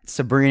that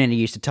Sabrina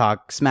used to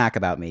talk smack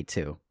about me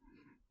to.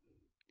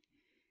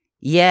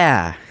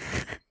 Yeah.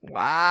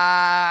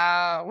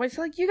 Wow. Wait,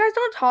 so like you guys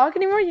don't talk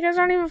anymore? You guys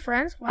aren't even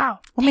friends? Wow.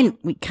 I mean,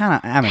 we kind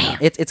of, I don't know.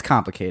 It's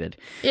complicated.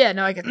 Yeah,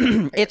 no, I get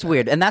that. It's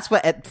weird. And that's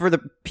what, for the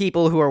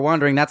people who are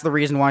wondering, that's the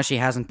reason why she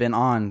hasn't been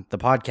on the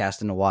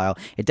podcast in a while.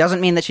 It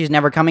doesn't mean that she's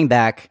never coming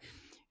back.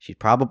 She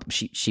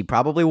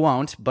probably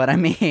won't, but I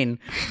mean,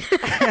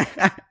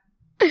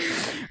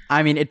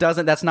 it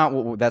doesn't, that's not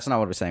what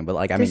we're saying, but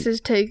like, This is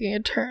taking a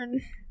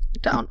turn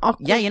down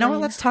awkward yeah, you know what?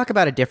 lane. Let's talk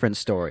about a different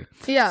story.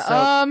 Yeah,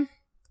 So-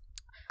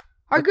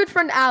 our good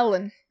friend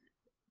Alan.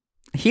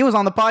 He was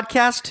on the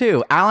podcast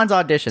too. Alan's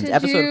Auditions, Did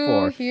episode you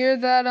 4. hear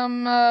that?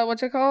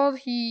 What's it called?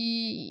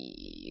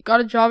 He got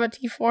a job at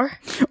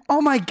T4.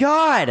 Oh my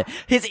god!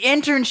 His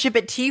internship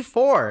at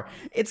T4.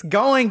 It's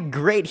going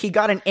great. He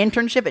got an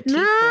internship at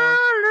T4.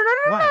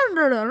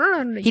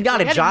 What? He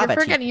got a job at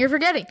T4. You're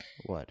forgetting.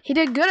 What? He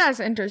did good as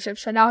an internship,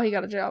 so now he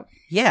got a job.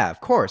 Yeah,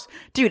 of course.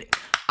 Dude,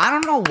 I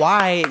don't know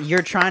why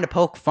you're trying to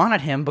poke fun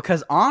at him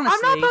because honestly,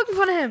 I'm not poking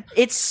fun at him.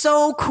 it's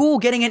so cool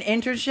getting an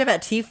internship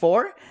at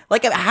T4.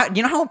 Like,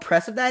 you know how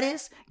impressive that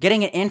is?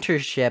 Getting an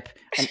internship,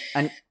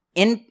 an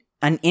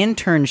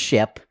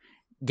internship,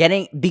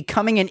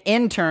 becoming an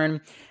intern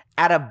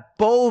at a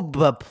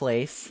boba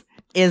place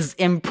is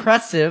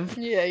impressive.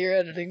 Yeah, you're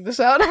editing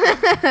this out.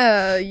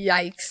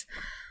 Yikes.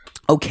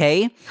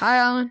 Okay, Hi,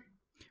 Alan.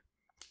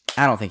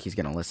 I don't think he's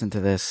gonna listen to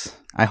this.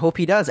 I hope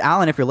he does.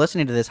 Alan, if you're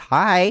listening to this,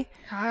 hi.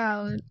 Hi,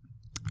 Alan.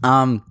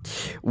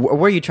 Where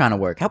are you trying to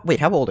work? How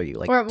old are you?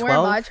 Like Where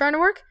 12? am I trying to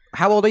work?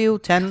 How old are you?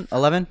 10,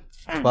 11,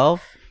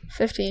 12?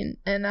 15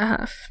 and a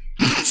half.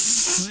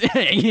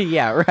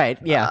 Yeah, right.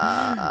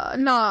 Yeah.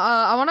 No,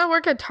 I want to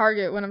work at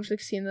Target when I'm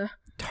 16, though.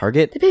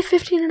 Target? They pay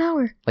 $15 an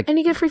hour. Like- and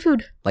you get free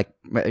food. Like,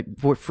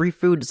 for free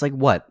food, it's like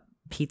what?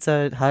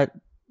 Pizza Hut?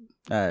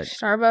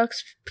 Starbucks,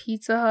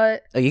 Pizza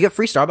Hut. Oh, you get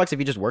free Starbucks if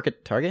you just work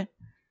at Target?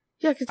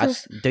 Yeah, because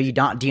there's... Do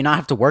you not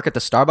have to work at the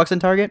Starbucks in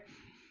Target?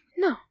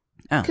 No.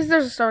 Oh. Because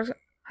there's a Starbucks,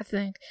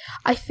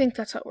 I think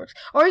that's how it works.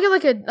 Or you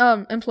get like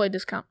a employee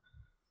discount.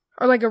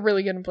 Or like a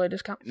really good employee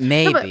discount.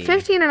 Maybe. No, but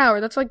 15 an hour,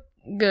 that's like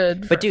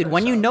good. But dude,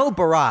 when you know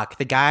Barack,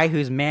 the guy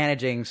who's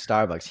managing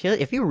Starbucks,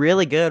 if you're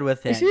really good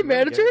with him, Is he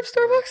manager of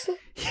Starbucks?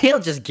 he'll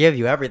just give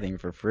you everything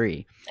for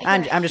free.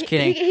 I'm just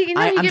kidding.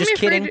 I'm just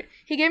kidding.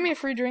 He gave me a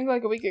free drink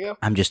like a week ago.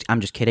 I'm just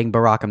kidding,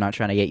 Barack. I'm not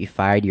trying to get you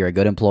fired. You're a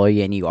good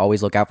employee and you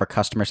always look out for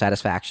customer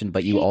satisfaction,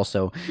 but you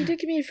also... He did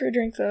give me a free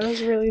drink though. That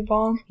was really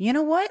bomb. You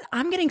know what?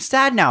 I'm getting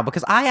sad now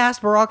because I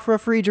asked Barack for a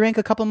free drink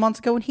a couple months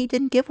ago and he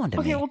didn't give one to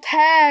me. Okay, well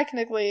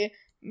technically,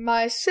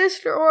 my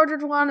sister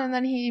ordered one and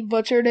then he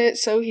butchered it,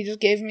 so he just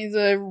gave me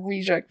the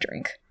reject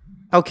drink.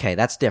 Okay,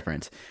 that's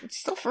different. It's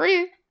still free.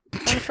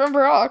 And it's from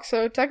Barack,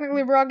 so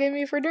technically Barack gave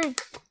me a free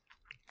drink.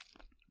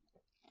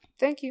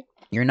 Thank you.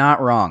 You're not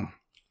wrong.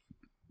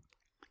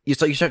 You're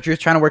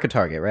trying to work at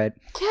Target, right?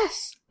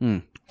 Yes. 15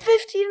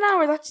 an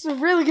hour. That's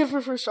really good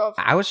for first job.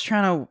 I was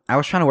trying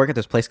to work at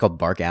this place called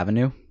Bark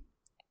Avenue.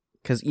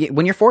 Because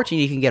when you're 14,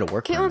 you can get a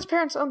work Caitlin's permit.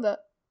 parents own that.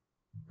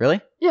 Really?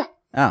 Yeah.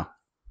 Oh,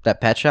 that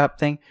pet shop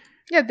thing?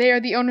 Yeah, they are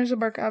the owners of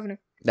Bark Avenue.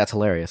 That's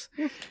hilarious.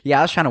 Yeah,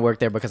 I was trying to work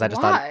there because I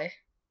just thought, Why?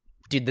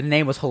 dude, the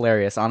name was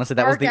hilarious. Honestly,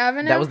 that Bark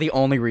Avenue? that was the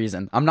only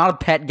reason. I'm not a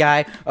pet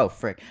guy. Oh,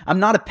 frick. I'm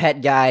not a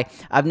pet guy.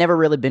 I've never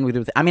really been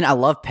with I mean, I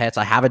love pets.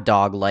 I have a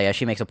dog, Leia.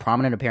 She makes a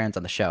prominent appearance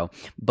on the show.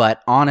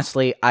 But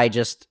honestly, I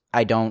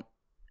don't.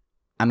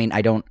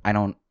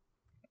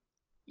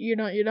 You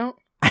don't?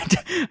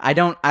 I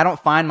don't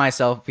find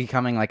myself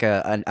becoming like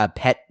a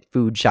pet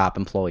food shop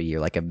employee or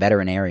like a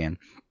veterinarian.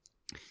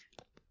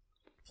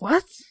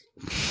 What?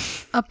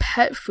 A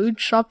pet food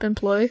shop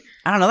employee?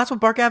 I don't know. That's what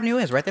Bark Avenue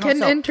is, right? They Get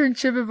don't an sell.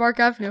 internship at Bark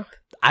Avenue.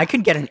 I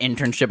could get an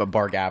internship at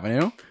Bark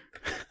Avenue.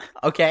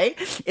 Okay?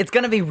 It's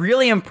going to be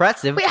really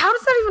impressive. Wait, how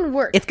does that even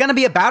work? It's going to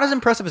be about as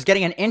impressive as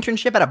getting an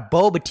internship at a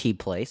boba tea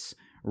place,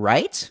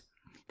 right?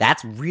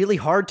 That's really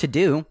hard to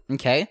do,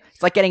 okay?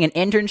 It's like getting an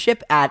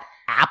internship at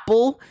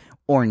Apple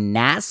or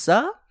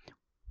NASA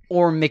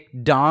or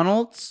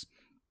McDonald's.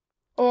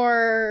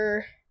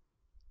 Or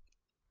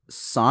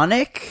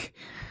Sonic?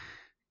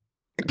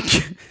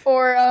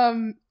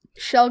 or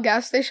Shell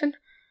gas station.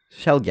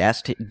 Shell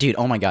gas, dude.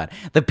 Oh my god,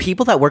 the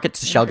people that work at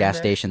Shell gas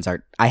stations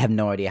I have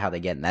no idea how they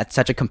get in. That's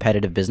such a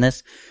competitive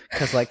business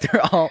because like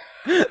they're all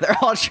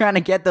trying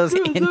to get those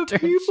The people at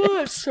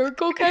internships.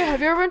 Circle K.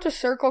 Have you ever been to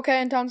Circle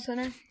K in Town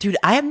Center? Dude,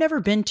 I have never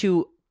been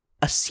to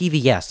a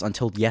CVS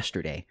until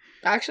yesterday.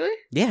 Actually,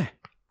 Yeah,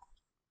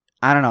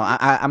 I don't know.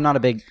 I'm not a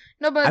big.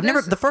 no, but I've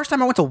never. The first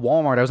time I went to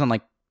Walmart, I was in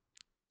like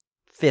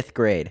 5th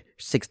grade,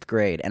 6th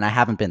grade, and I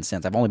haven't been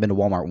since. I've only been to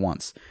Walmart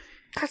once.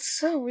 That's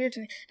so weird to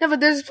me. No, but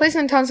there's a place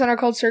in Town Center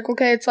called Circle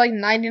K. It's like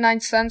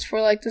 99 cents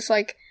for like this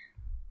like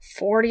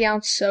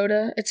 40-ounce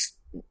soda. It's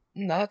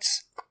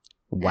nuts.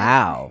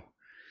 Wow.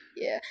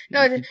 Yeah.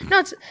 No,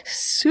 it's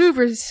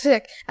super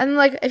sick. And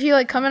like if you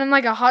like come in on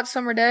like a hot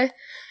summer day,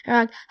 and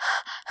like,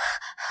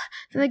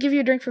 then they give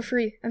you a drink for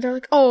free. And they're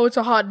like, "Oh, it's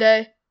a hot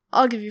day.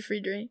 I'll give you a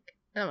free drink."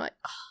 And I'm like,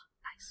 "Oh,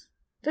 nice."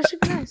 They're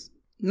super nice.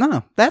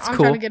 No, that's I'm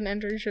cool. trying to get an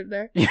internship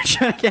there. You're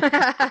trying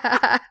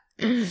to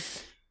get.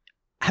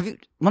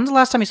 When's the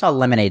last time you saw a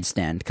lemonade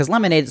stand? Because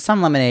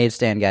some lemonade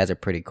stand guys are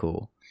pretty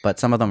cool, but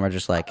some of them are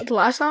just like The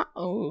last time?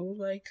 Oh,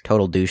 like...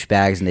 total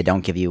douchebags, and they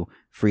don't give you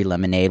free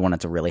lemonade when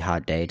it's a really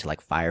hot day to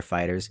like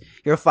firefighters.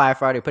 You're a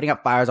firefighter, you're putting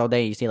up fires all day,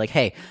 and you see like,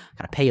 hey,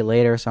 can I pay you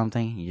later or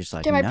something? You're just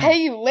like, Can no. I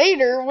pay you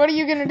later? What are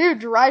you gonna do?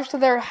 Drive to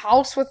their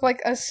house with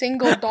like a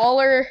single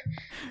 $1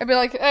 and be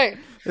like, "Hey,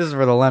 This is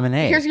for the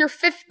lemonade. here's your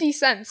 50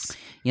 cents."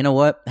 You know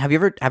what? Have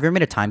you ever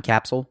made a time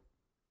capsule?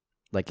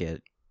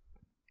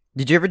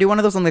 Did you ever do one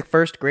of those in like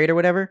 1st grade or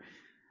whatever?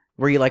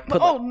 Where you like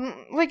put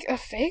like a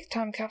fake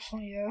time capsule,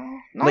 yeah.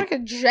 Not Like-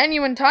 like a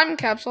genuine time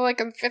capsule, like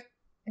a fifth.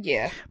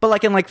 Yeah. but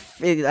like in like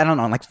I don't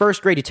know, in like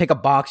first grade you take a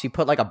box, you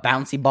put like a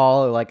bouncy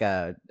ball or like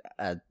a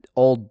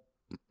old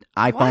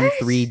iPhone What?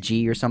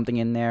 3G or something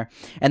in there,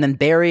 and then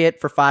bury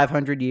it for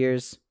 500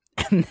 years,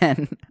 and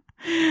then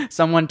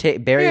someone Yeah,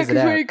 buries it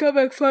because out. when you come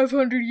back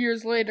 500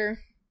 years later.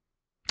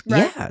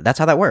 Right? Yeah, that's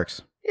how that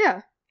works.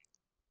 Yeah.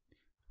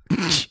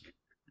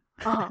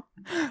 Uh-huh.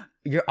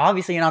 You're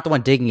not the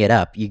one digging it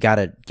up. You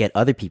gotta get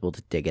other people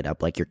to dig it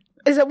up. Like you're,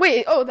 Is it,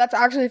 wait, oh, that's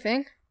actually a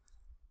thing?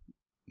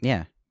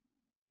 yeah.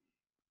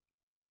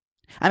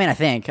 I mean, I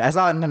think I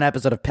saw it in an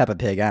episode of Peppa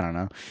Pig. I don't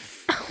know.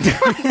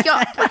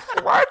 God,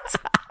 what?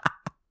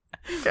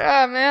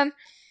 Yeah, man.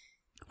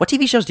 What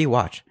TV shows do you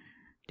watch?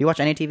 Do you watch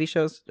any TV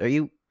shows? Are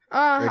you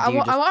I do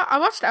you just-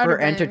 watched Outer for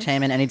Banks.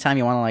 entertainment? Anytime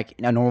you want to, like,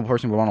 a normal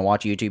person would want to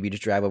watch YouTube, you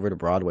just drive over to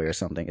Broadway or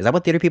something. Is that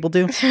what theater people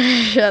do?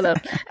 Shut up.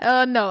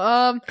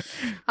 No.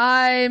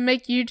 I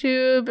make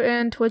YouTube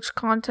and Twitch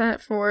content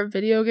for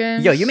video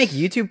games. Yo, you make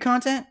YouTube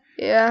content?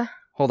 Yeah.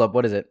 Hold up,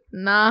 what is it?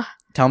 Nah.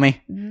 Tell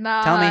me.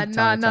 Nah. Tell me.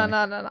 Nah. I'm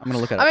gonna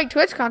look it I up. make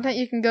Twitch content.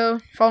 You can go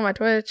follow my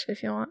Twitch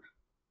if you want.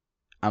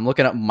 I'm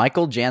looking up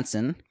Michael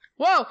Jansen.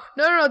 Whoa.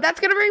 No. That's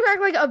gonna bring back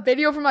like a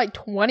video from like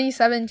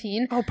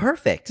 2017. Oh,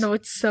 perfect. No,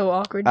 it's so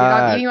awkward, dude.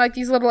 I'm eating like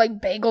these little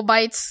like bagel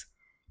bites.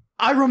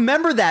 I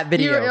remember that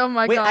video. Oh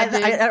my Wait, God,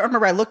 dude. I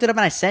remember I looked it up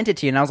and I sent it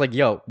to you and I was like,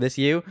 yo, this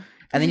you?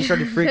 And then you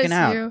started freaking Yes,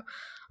 out. you.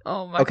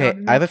 Oh my Okay,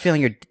 god. I have a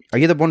feeling are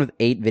you the one with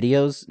 8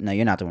 videos? No,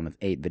 you're not the one with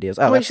 8 videos.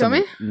 Oh, Wait, that's show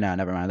me? No,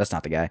 never mind. That's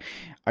not the guy.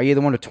 Are you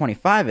the one with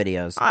 25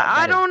 videos?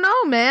 I don't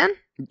know, man.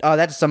 Oh,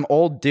 that's some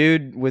old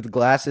dude with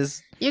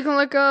glasses. You can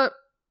look up.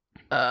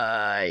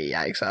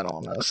 Yikes! I don't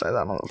want to say that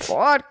on the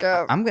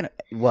podcast. I'm gonna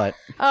what?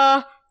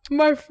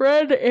 My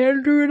friend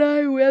Andrew and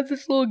I, we had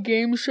this little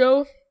game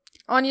show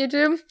on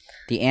YouTube.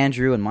 The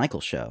Andrew and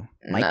Michael show.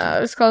 Mikey.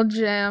 No, it's called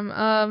Jam.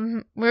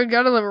 We're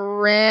gonna the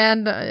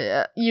rand.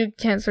 You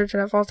can't search it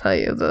up. I'll tell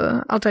you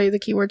the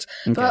keywords.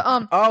 Okay. But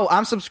Oh,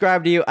 I'm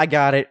subscribed to you. I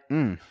got it.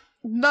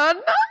 no.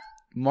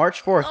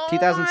 March 4th,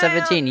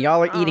 2017.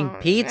 Y'all are eating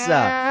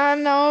pizza.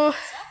 No.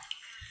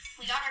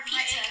 We got our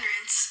pizza.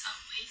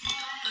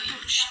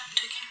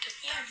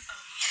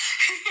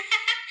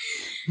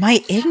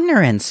 My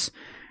ignorance.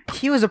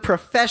 He was a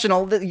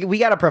professional. We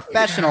got a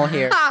professional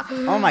here.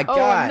 Oh my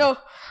god.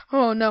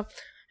 Oh no.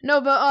 No,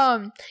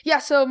 but yeah,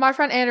 so my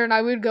friend Andrew and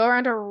I would go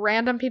around to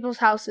random people's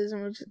houses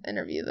and we'd just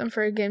interview them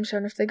for a game show,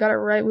 and if they got it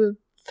right, we would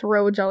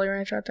throw a Jolly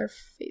Rancher at their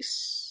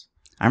face.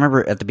 I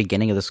remember at the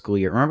beginning of the school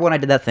year. Remember when I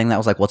did that thing that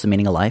was like, what's the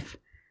meaning of life?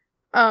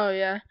 Oh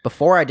yeah.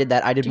 Before I did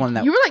that, I did one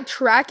that You were like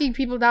tracking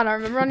people down. I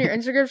remember on your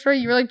Instagram story,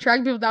 you were like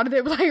tracking people down and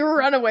they would like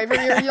run away from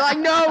you. You're like,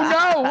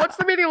 no, what's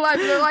the meaning of life?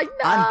 And they're like,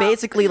 no. I'm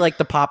basically like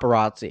the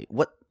paparazzi.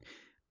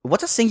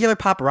 What's a singular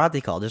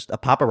paparazzi called? Just a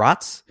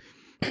paparazzi?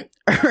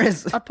 Or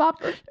is a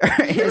popper.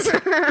 is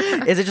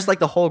it just like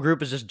the whole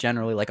group is just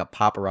generally like a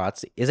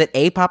paparazzi? Is it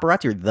a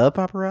paparazzi or the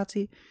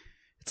paparazzi?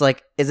 It's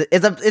like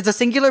it's a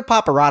singular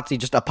paparazzi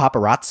just a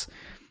paparazzi?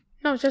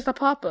 No, it's just a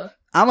papa.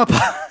 I'm a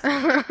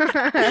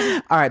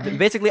papa. All right, but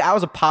basically I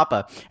was a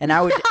papa and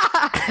I would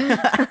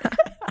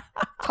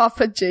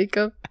Papa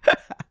Jacob.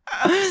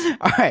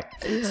 All right.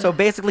 So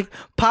basically,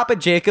 Papa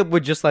Jacob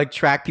would just like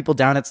track people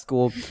down at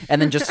school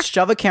and then just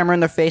shove a camera in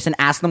their face and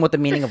ask them what the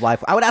meaning of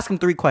life. I would ask them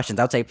 3 questions.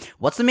 I would say,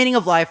 "What's the meaning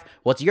of life?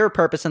 What's your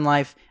purpose in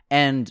life?"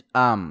 And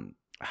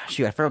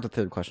shoot, I forgot what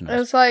the 3rd question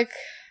was. It's like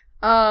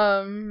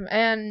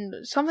and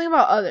something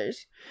about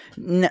others.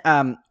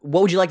 What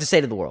would you like to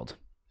say to the world?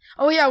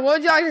 Oh yeah, what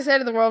would you like to say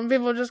to the world? And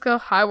people would just go,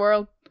 "Hi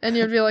world," and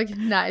you'd be like,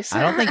 "Nice."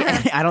 I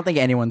don't think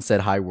anyone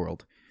said hi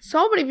world.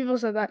 So many people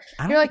said that.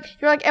 I don't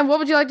You're like, and what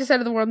would you like to say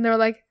to the world? And they were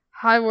like,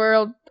 "Hi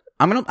world."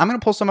 I'm gonna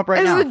pull some up right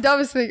This now. is the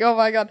dumbest thing. Oh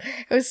my god,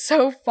 it was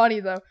so funny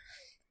though.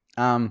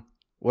 What? Do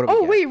we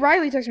Oh got? wait,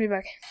 Riley texted me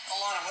back.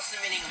 Alana, what's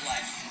the meaning of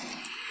life?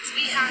 To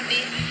be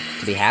happy.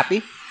 To be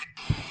happy.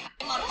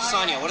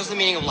 Sonia, what is the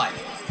meaning of life?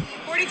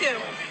 42.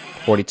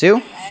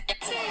 42.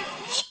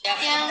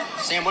 Yeah.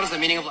 Sam, what is the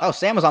meaning of life? Oh,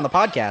 Sam was on the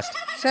podcast.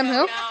 Sam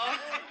who?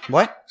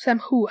 What? Sam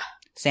who?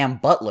 Sam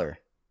Butler.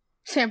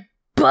 Sam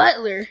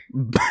Butler.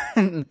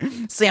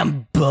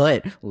 Sam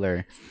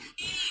Butler.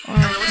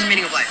 What's the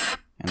meaning of life?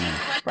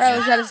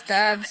 Riley's at his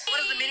dad's. What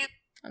is the meaning?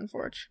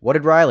 Unfortunately, What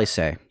did Riley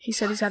say? he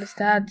said he's at his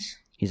dad's.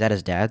 He's at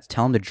his dad's.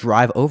 Tell him to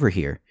drive over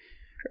here.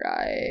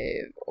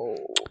 Drive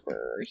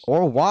over.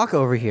 Or walk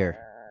over here.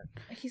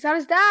 He's at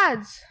his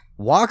dad's.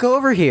 Walk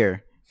over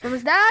here. From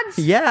his dad's?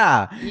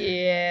 Yeah.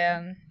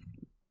 Yeah.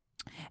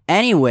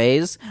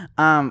 Anyways,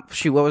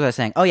 shoot, what was I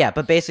saying? Oh yeah,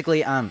 but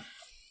basically,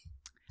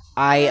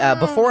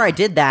 before I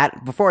did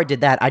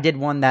that, I did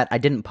one that I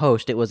didn't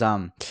post. It was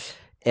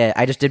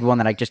I just did one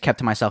that I just kept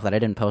to myself that I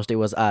didn't post. It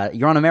was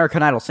you're on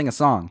American Idol, sing a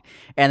song,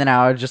 and then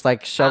I would just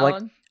like show like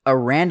Alan. a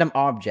random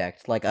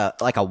object, like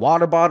a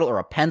water bottle or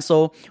a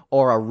pencil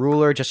or a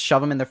ruler, just shove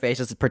them in their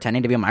faces,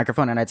 pretending to be a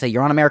microphone, and I'd say,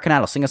 "You're on American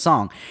Idol, sing a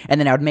song,"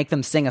 and then I would make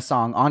them sing a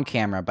song on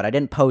camera, but I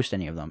didn't post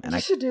any of them. And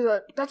You should do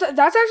that. That's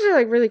actually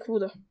like really cool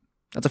though.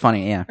 that's a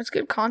funny, yeah. That's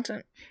good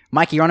content.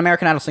 Mikey, you're on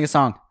American Idol, sing a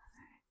song.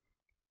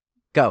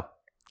 Go.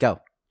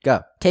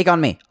 Take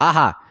on me.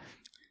 Aha.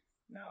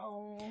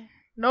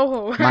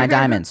 No. My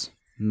diamonds.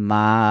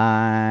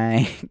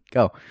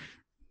 Go.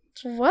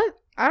 What?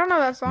 I don't know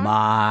that song.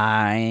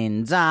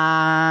 Mine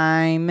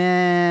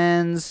diamonds.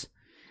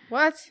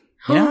 What?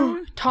 You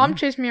know? Tom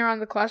chased me around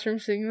the classroom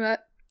singing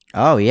that,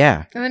 Oh,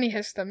 yeah. and then he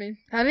hissed at me.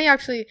 And then he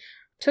actually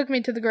took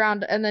me to the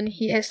ground, and then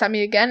he hissed at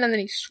me again, and then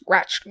he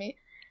scratched me.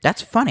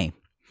 That's funny.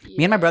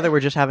 Me and my brother were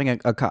just having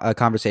a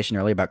conversation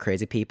earlier about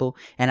crazy people,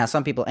 and how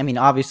some people, I mean,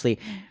 obviously,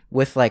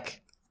 with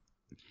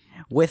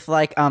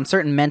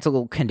certain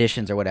mental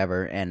conditions or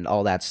whatever, and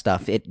all that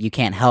stuff, you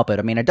can't help it.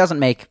 I mean, it doesn't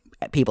make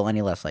people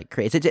any less like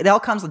crazy. It all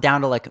comes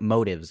down to like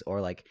motives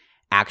or like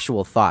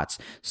actual thoughts.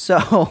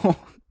 So,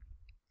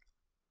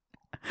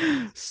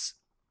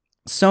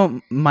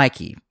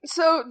 Mikey,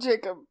 So,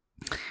 Jacob.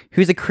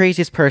 who's the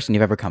craziest person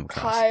you've ever come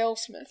across? Kyle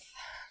Smith.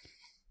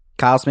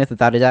 Kyle Smith,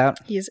 without a doubt.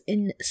 He is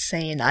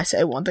insane. I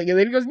say one thing, and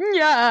then he goes,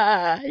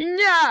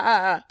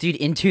 yeah. Dude,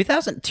 in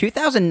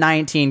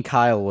 2019,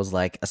 Kyle was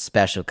like a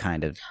special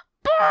kind of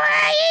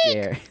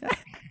scare.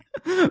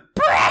 Break!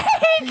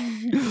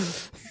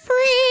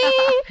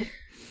 Free!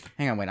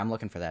 Hang on, wait, I'm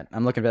looking for that.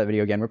 I'm looking for that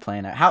video again. We're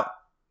playing it.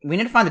 We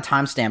need to find the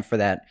timestamp for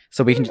that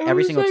so we can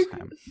every single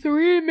time.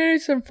 3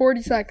 minutes and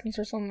 40 seconds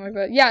or something like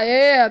that.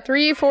 Yeah.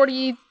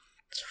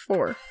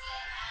 3:44.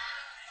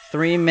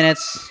 3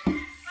 minutes.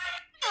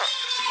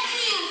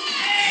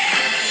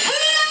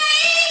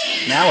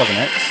 That wasn't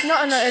it.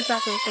 No, it's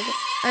after the second.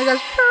 And it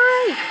goes,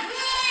 break.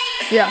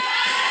 Yeah.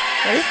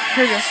 Ready?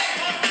 Here we go.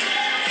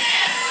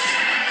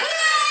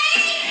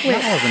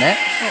 Wait. That wasn't it.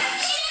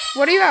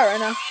 What are you at right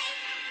now?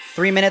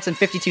 3 minutes and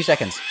 52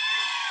 seconds.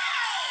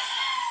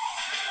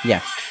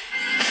 Yeah.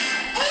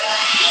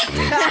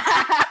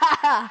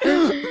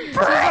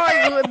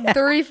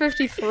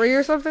 3:53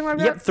 or something like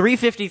that? Yep,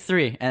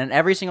 3:53. And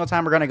every single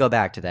time we're going to go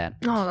back to that.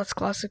 Oh, that's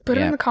classic. Put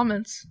it Yeah. in the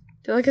comments.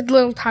 Do like a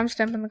little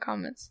timestamp in the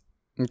comments.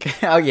 Okay.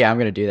 Oh, yeah, I'm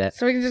going to do that.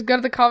 So we can just go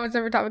to the comments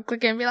every time and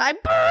click it and be like,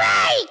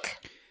 break!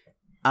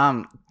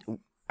 I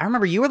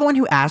remember you were the one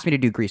who asked me to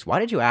do Grease. Why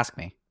did you ask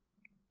me?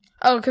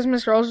 Oh, because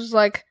Miss Rose was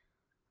like,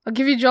 I'll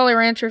give you Jolly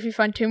Rancher if you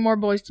find 2 more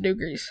boys to do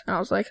Grease. And I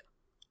was like,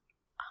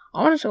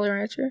 I want a Jolly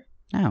Rancher.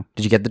 Oh,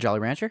 did you get the Jolly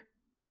Rancher?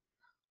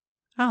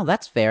 Oh,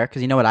 that's fair,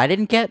 because you know what I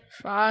didn't get?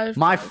 5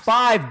 My bucks.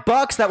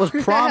 $5 that was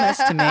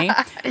promised to me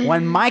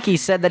when Mikey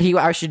said that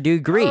I should do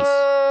Grease.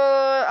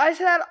 I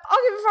said, I'll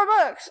give you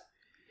 $5.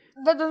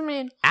 That doesn't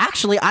mean...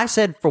 Actually, I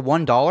said for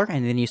 $1,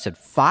 and then you said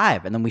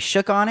 5, and then we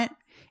shook on it,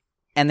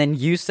 and then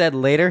you said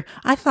later,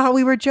 I thought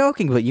we were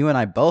joking, but you and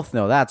I both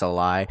know that's a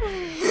lie.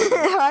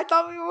 I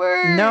thought we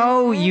were.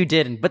 No, you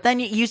didn't. But then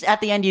you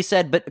at the end you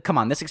said, "But come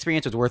on, this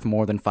experience was worth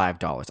more than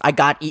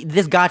 $5.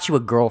 This got you a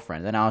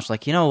girlfriend." And I was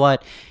like, you know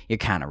what? You're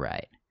kind of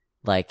right.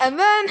 Like, And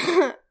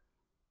then...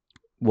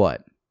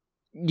 what?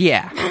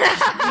 Yeah,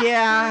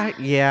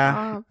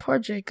 yeah. Poor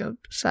Jacob.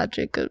 Sad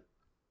Jacob.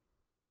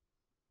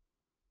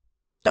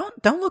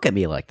 Don't look at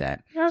me like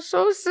that, You're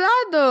so sad,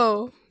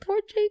 though. Poor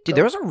Jacob. dude.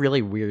 There was a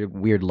really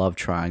weird love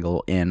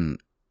triangle in.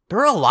 There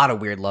were a lot of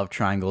weird love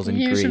triangles in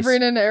You Greece. should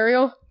bring in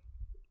Ariel.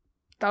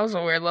 That was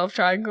a weird love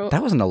triangle.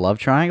 That wasn't a love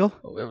triangle.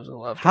 Oh, it was a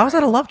love How is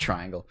that a love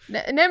triangle?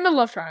 Name a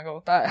love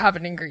triangle that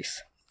happened in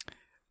Greece.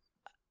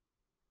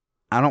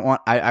 I don't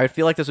want. I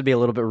feel like this would be a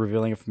little bit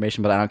revealing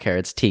information, but I don't care.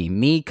 It's T.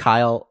 Me,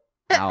 Kyle,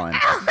 Alan.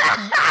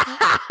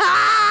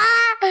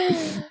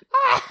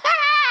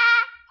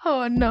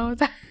 Oh no!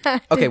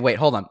 Okay, wait,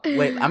 hold on.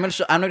 Wait, I'm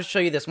gonna show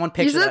you this one You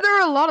picture. said there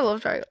were a lot of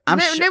love triangles. I'm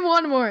Name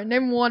one more.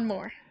 Name one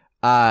more.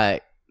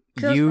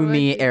 Just You, for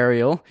me, like-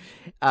 Ariel.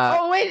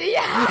 Oh wait,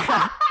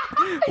 yeah.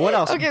 What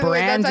else? Okay,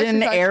 wait, that's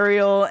Brandon, actually fine.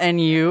 Ariel, and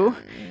you.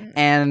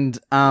 And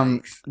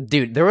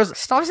dude, there was.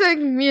 Stop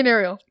saying me and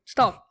Ariel.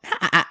 Stop.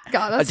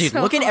 God, that's Dude,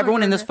 so look at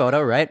everyone in this hard.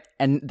 photo, right?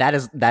 And that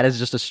is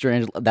just a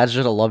strange. That's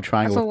just a love That's a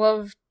triangle.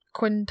 love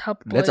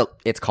quintuplet.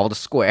 It's called a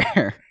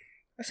square.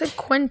 I said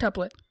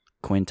quintuplet.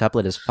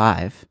 Quintuplet is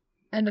 5,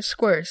 And of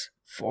squares.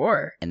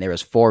 4. and there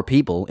is 4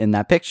 people in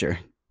that picture.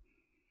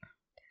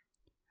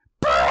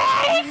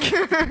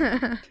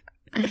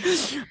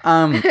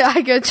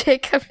 I go,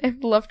 Jacob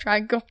named love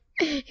triangle.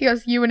 He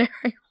goes, you and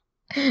Ariel.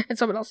 And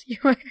someone else, you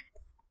and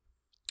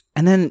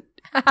And then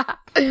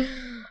Ariel.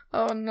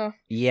 Oh no.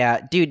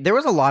 yeah, dude, there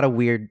was a lot of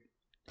weird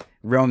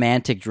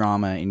romantic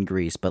drama in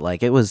Greece, but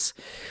like it was.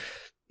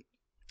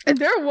 And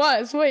there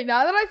was. Wait,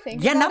 now that I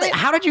think Yeah, about it,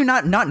 how did you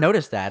not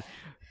notice that?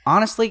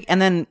 Honestly,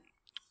 and then,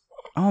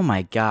 oh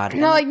my god.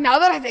 no, like now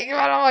that I think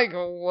about it, I'm like,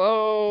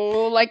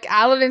 whoa. Like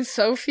Alan and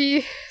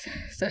Sophie,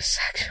 the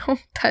sexual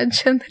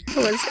tension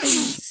was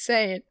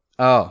insane.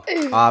 Oh,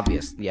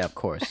 obvious. Yeah, of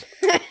course.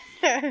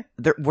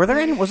 Was there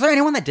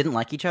anyone that didn't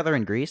like each other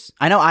in Greece?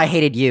 I know I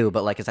hated you,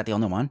 but like, is that the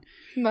only one?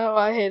 No,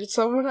 I hated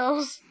someone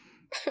else.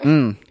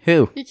 Who?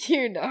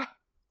 You know.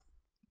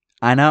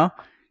 I know.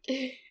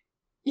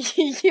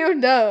 You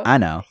know. I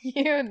know.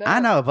 You know. I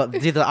know, but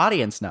did the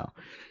audience know?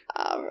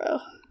 Oh, bro.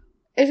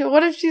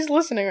 What if she's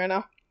listening right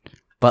now?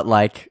 But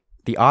like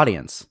the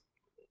audience.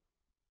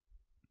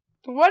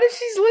 What if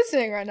she's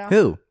listening right now?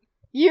 Who?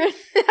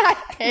 I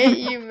hate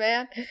you,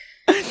 man.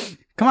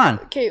 Come on.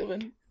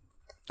 Caitlyn.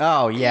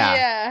 Oh yeah.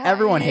 Yeah,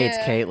 Everyone hates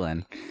yeah.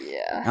 Caitlyn.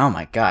 Yeah. Oh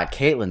my god,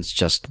 Caitlyn's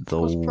just the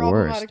Most worst.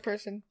 problematic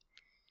person.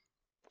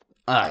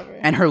 ever.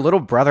 And her little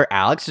brother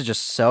Alex is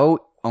just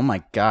so. Oh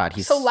my god,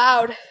 he's So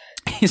loud.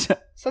 He's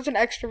Such an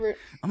extrovert.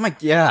 oh my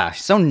yeah,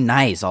 so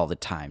nice all the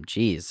time.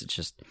 Jeez, it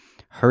just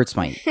hurts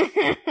my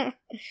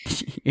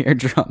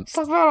eardrums. Let's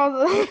talk about all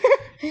the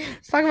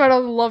let's talk about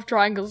all the love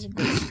triangles.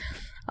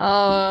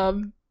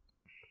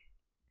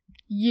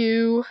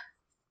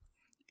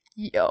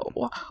 So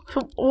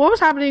what was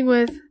happening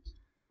with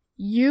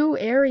you,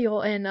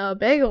 Ariel, and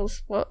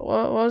Bagels? What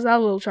was that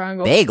little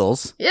triangle?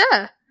 Bagels,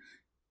 Yeah.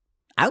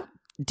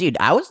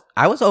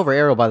 I was over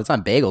Ariel by the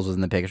time Bagels was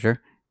in the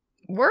picture.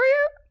 Were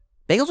you?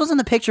 Bagels was in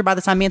the picture by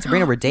the time me and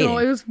Sabrina were dating. No,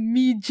 it was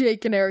me,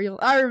 Jake, and Ariel.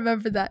 I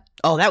remember that.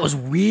 Oh, that was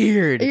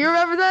weird. You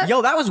remember that?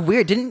 Yo, that was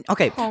weird.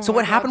 Okay, Oh so my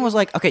what happened God. was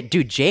like, okay,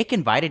 dude, Jake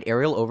invited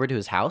Ariel over to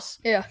his house,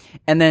 Yeah.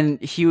 and then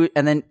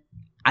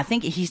I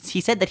think he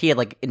said that he had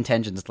like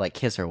intentions to like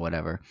kiss her or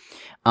whatever.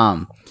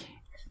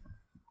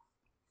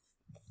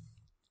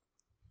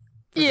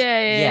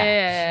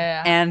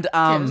 Yeah. And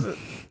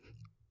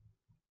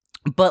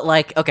but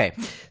like, okay,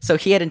 so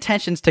he had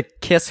intentions to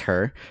kiss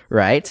her,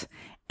 right?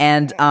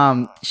 And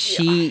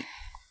she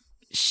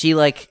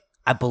like,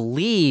 I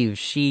believe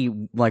she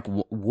like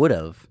would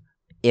have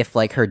if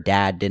like her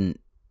dad didn't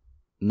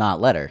not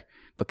let her,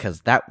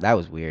 because that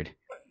was weird.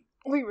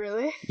 Wait,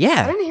 really? I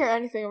Yeah. didn't hear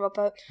anything about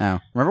that. Oh,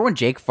 remember when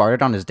Jake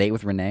farted on his date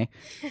with Renee?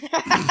 No,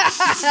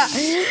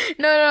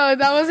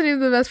 that wasn't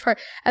even the best part.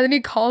 And then he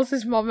calls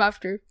his mom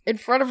after, in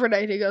front of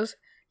Renee, and he goes,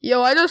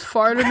 "Yo, I just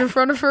farted in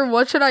front of her.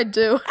 What should I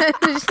do?" And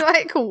she's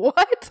like,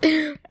 "What?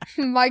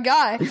 My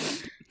guy."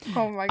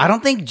 Oh my god. I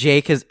don't think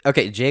Jake has.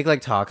 Okay, Jake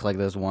like talks like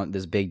this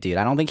big dude.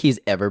 I don't think he's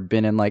ever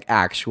been in like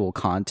actual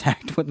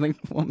contact with a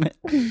woman.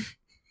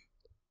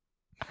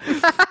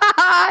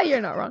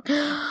 You're not wrong.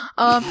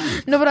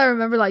 No, but I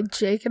remember like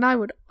Jake and I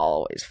would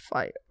always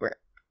fight over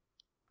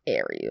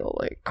Ariel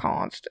like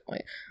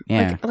constantly.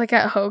 Yeah. Like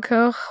at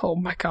Hoko. Oh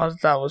my god,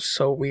 that was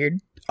so weird.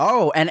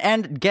 Oh,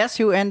 and guess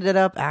who ended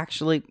up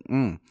actually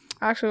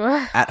Actually,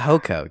 what? at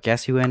Hoko?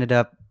 Guess who ended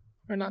up?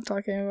 We're not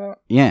talking about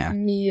Yeah.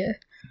 me.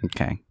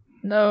 Okay.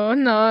 No.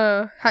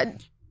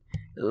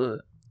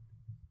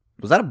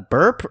 Was that a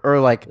burp or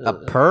like a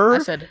purr? I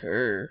said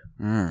her.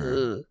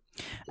 Mm.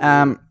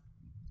 I'm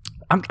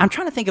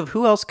trying to think of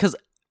who else, because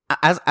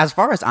as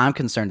far as I'm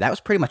concerned, that was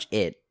pretty much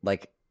it.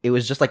 Like, it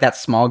was just like that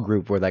small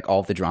group where like all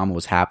of the drama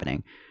was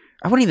happening.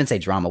 I wouldn't even say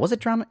drama. Was it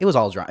drama? It was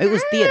all drama. It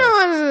was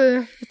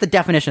theater. It's the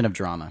definition of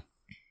drama.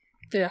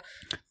 Yeah.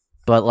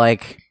 But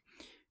like,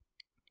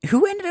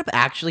 who ended up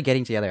actually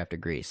getting together after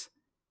Greece?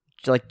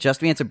 Like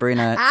just me and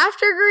Sabrina.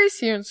 After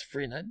Greece, you and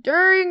Sabrina.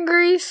 During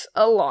Greece,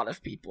 a lot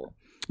of people.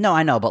 No,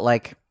 I know, but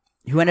like,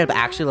 who ended up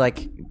actually like?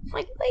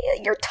 Like,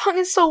 your tongue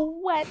is so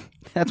wet.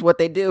 That's what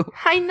they do.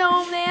 I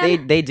know,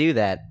 man. They do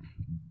that.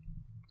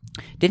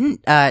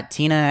 Didn't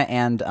Tina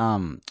and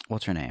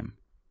what's her name?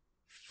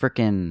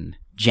 Frickin'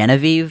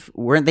 Genevieve,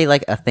 weren't they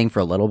like a thing for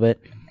a little bit?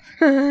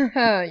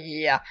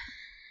 Yeah.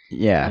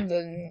 Yeah.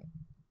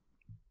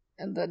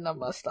 And then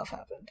stuff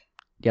happened.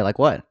 Yeah, like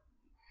what?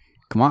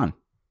 Come on.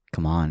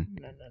 No.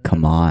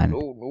 Come on.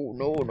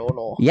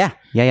 No. Yeah.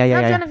 Now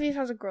Yeah. Genevieve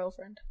has a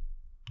girlfriend.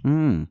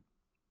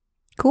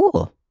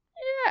 Cool.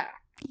 Yeah.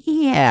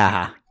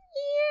 Yeah.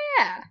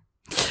 Yeah.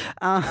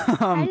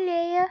 Hi,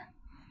 Leia.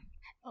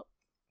 Oh.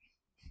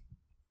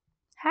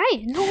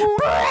 Hi. No.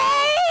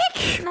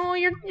 Break! No,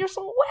 you're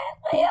so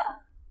wet,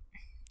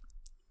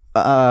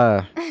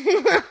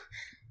 Leia.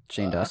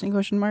 Jane Dawson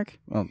question mark?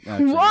 Well,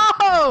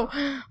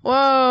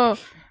 Whoa!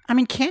 I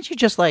mean, can't you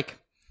just like,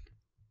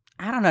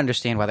 I don't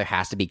understand why there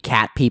has to be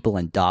cat people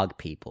and dog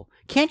people.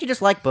 Can't you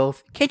just like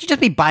both? Can't you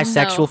just be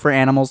bisexual No. for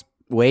animals?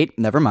 Wait,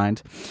 never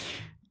mind.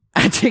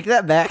 I take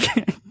that back.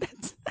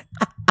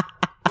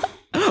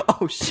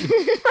 Oh, shoot.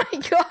 My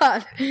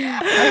God.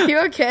 Are you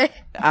okay?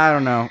 I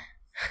don't know.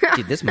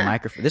 Dude, this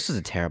microphone, this is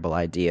a terrible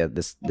idea,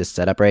 this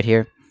setup right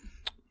here.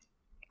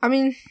 I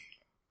mean,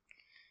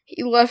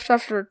 he left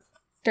after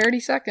 30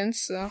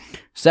 seconds, so.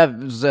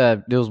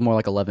 It was more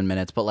like 11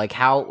 minutes, but like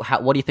how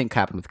what do you think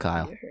happened with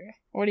Kyle?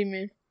 What do you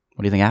mean?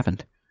 What do you think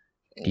happened?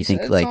 Do you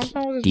think said like,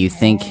 something with his do you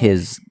think mom.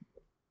 his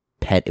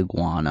pet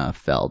iguana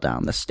fell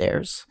down the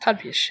stairs?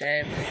 That'd be a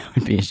shame. It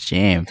would be a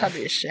shame. That'd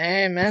be a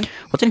shame, man.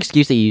 What's an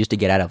excuse that you use to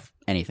get out of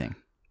anything?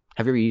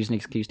 Have you ever used an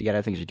excuse to get out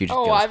of things, or do you just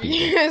Oh, ghost I've people?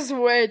 used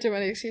way too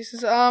many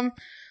excuses.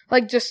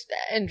 Like just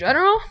in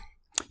general,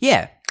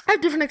 Yeah. I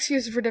have different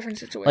excuses for different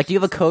situations. Like, do you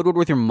have a code word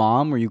with your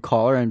mom where you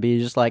call her and be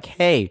just like,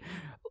 hey,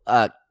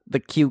 the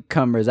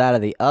cucumber's out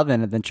of the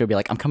oven, and then she'll be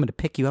like, I'm coming to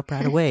pick you up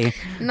right away.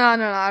 No,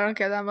 I don't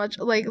care that much.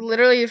 Like,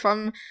 literally, if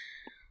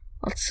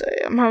let's say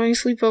I'm having a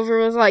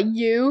sleepover with, like,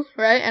 you,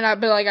 right? And I'd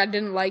be like, I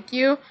didn't like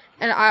you.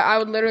 And I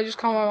would literally just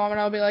call my mom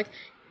and I would be like,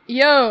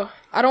 yo,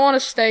 I don't want to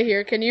stay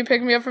here. Can you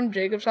pick me up from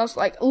Jacob's house?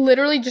 Like,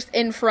 literally just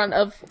in front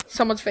of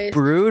someone's face.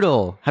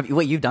 Brutal.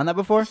 You've done that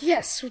before?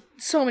 Yes,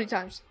 so many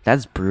times.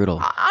 That's brutal.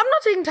 I'm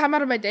not taking time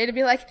out of my day to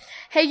be like,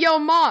 hey, yo,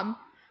 mom,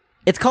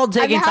 It's called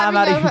taking time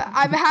out of. I'm having I'm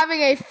having I'm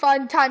having a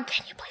fun time.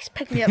 Can you please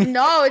pick me up?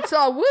 No, it's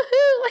all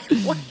woohoo.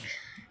 Like what?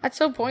 That's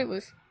so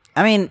pointless.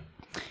 I mean,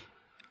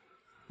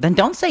 then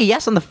don't say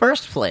yes in the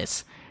first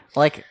place.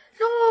 Like,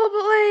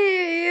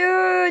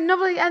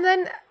 And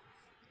then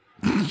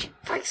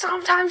like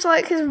sometimes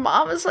like his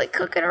mom is like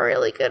cooking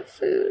really good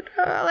food.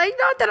 Like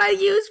not that I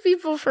use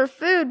people for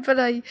food, but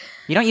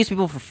you don't use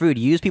people for food.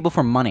 You use people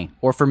for money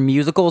or for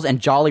musicals and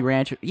Jolly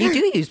Ranchers. You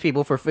do use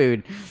people for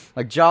food,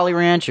 like Jolly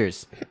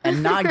Ranchers,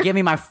 and not give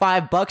me my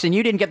 $5 and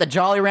you didn't get the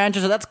Jolly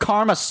Ranchers, so that's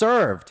karma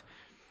served.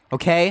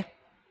 Okay.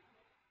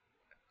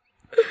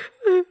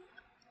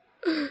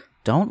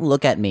 Don't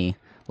look at me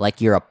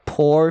like you're a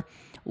poor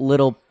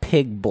little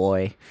pig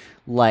boy,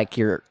 like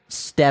your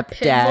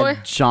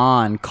stepdad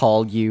John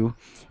called you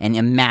and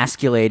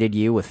emasculated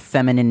you with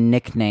feminine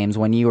nicknames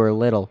when you were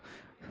little.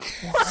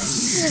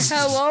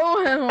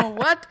 Hello?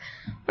 What?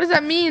 What does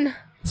that mean?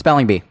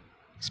 Spelling bee.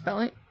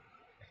 Spelling?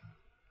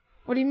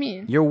 What do you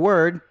mean? Your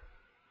word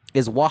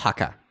is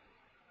Oaxaca.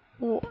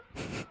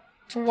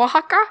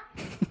 Oaxaca?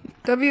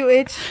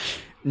 W-H...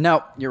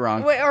 No, you're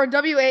wrong. Wait, or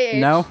W-A-H?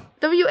 No.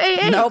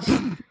 W-A-H? Nope.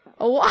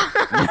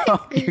 Why? No,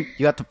 you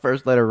got the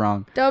first letter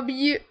wrong.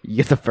 W... You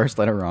get the first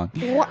letter wrong.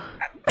 What?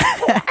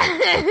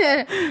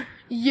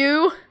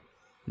 U...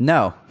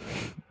 No.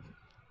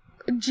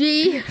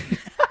 G...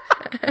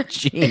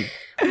 G.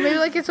 Maybe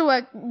like it's a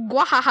what?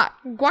 Oaxaca.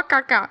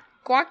 Oaxaca.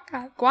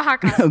 Oaxaca.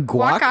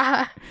 Guac?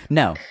 Oaxaca.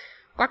 No.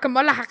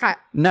 Guacamole.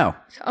 No.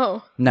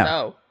 Oh.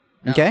 No.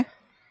 Okay?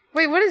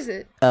 Wait, what is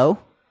it? O.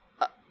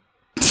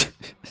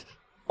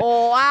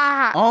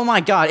 Oh, Oh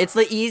my god, it's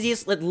the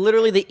easiest, like,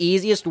 literally the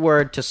easiest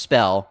word to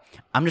spell.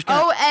 I'm just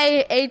gonna...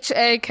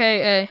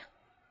 Oahaka.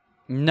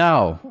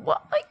 No.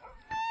 What? Like,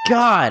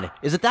 God,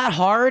 is it that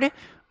hard?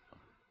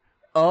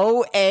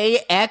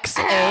 Oaxaca.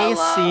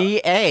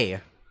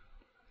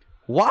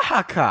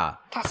 Oaxaca.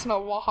 that's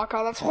not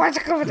Oaxaca. That's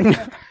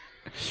Oaxaca.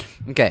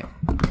 Okay.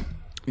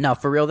 No,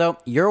 for real though,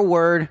 your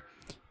word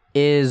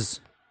is...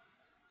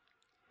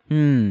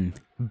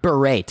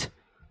 berate.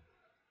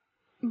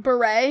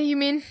 Beret, you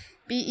mean?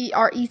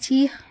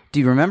 B-E-R-E-T? Do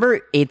you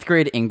remember 8th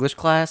grade English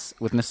class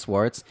with Miss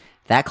Swartz?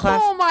 That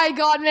class... Oh my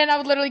god, man, I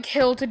would literally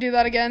kill to do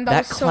that again.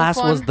 That was so class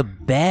fun. was the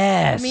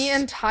best. Me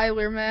and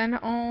Tyler, man.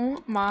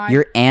 Oh my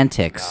Your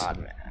antics. god,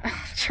 man.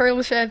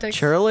 Churlish antics.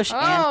 Churlish Oh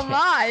antics.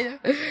 my.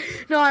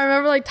 No, I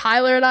remember like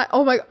Tyler and I.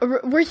 Oh my.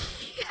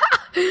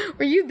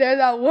 Were you there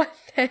that one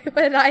day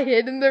when I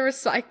hid in the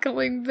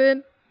recycling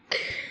bin?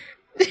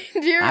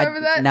 Do you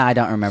remember that? No, I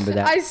don't remember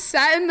that. I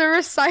sat in the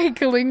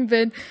recycling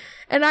bin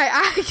and I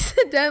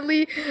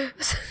accidentally.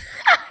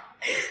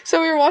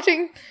 So we were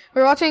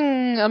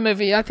watching a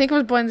movie. I think it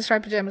was Boy in the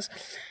Striped Pajamas,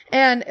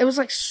 and it was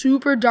like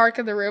super dark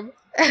in the room.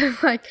 And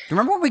like, Do you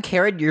remember when we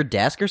carried your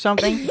desk or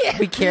something? Yeah.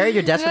 We carried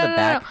your desk No, to the no,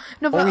 back.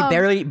 no. No,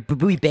 Or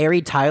but, we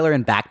buried Tyler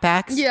in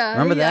backpacks. yeah,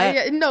 remember yeah,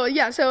 that? Yeah. No,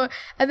 yeah. So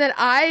and then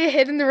I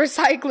hid in the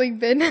recycling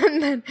bin,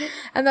 and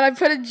then I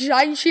put a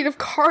giant sheet of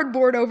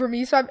cardboard over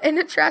me. So I'm in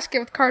a trash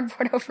can with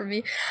cardboard over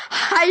me,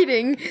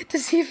 hiding to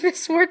see if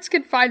Miss Swartz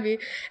could find me.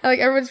 And like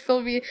everyone's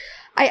filming me.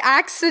 I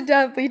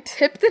accidentally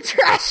tipped the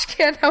trash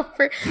can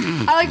over.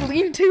 I like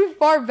leaned too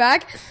far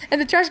back, and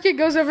the trash can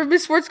goes over.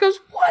 Miss Swartz goes,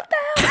 "What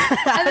the hell?"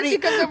 And then she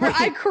comes over.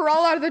 I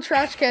crawl out of the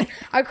trash can.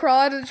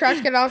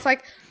 And I was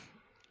like,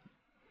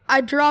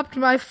 I dropped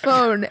my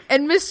phone.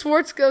 And Miss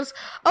Swartz goes,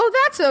 "Oh,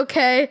 that's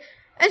okay."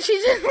 And she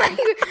just like,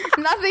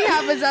 nothing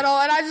happens at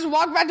all. And I just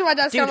walk back to my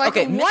desk. Dude, and I'm like,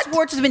 okay, Miss what?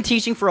 Swartz has been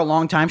teaching for a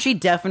long time. She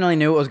definitely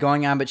knew what was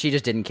going on, but she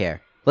just didn't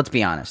care. Let's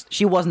be honest.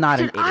 She was not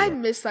Dude, an I idiot.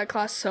 miss that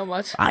class so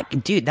much. I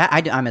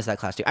miss that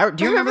class too.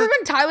 Do you Remember remember?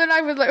 when Tyler and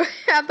I would like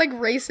have like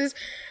races?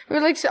 We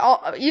would like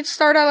each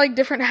start at like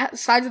different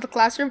sides of the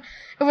classroom,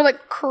 and we'd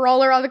like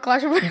crawl around the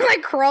classroom. We'd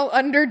like crawl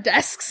under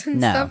desks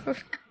and No.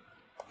 stuff.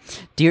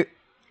 Do you?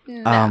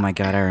 Oh my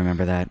god, I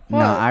remember that. No,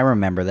 What? I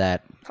remember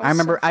that. I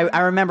remember. I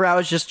remember. I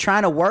was just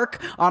trying to work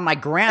on my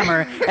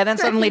grammar, and then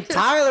suddenly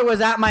Tyler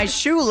was at my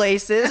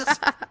shoelaces,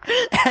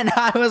 and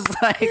I was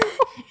like.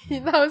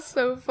 That was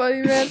so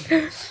funny,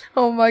 man.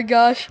 Oh my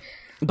gosh.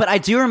 But I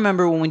do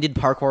remember when we did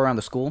parkour around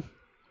the school,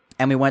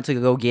 and we went to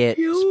go get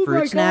Oh my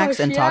fruit snacks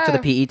gosh, and talk to the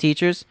yeah. PE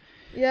teachers.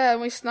 Yeah, and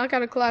we snuck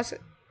out of class.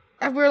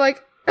 And we were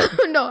like,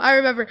 no, I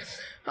remember.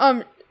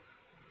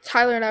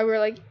 Tyler and I were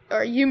like,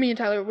 or you, me, and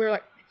Tyler, we were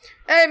like,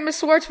 "Hey, Miss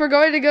Swartz, we're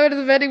going to go to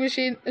the vending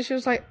machine." And she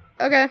was like,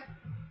 "Okay."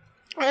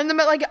 And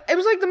it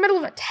was like the middle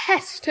of a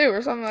test too,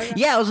 or something like that.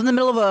 Yeah, it was in the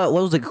middle of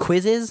what was it,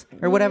 quizzes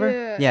or whatever?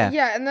 Yeah.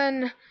 Yeah, and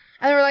then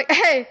we're like,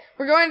 "Hey,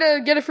 we're going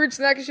to get a fruit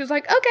snack," and she was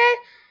like, "Okay."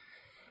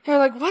 And we're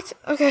like, "What?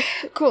 Okay,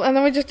 cool." And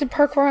then we just did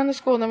parkour around the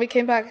school, and then we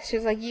came back, and she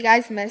was like, "You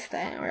guys missed it."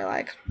 And we're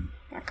like,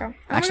 "Okay."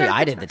 Actually,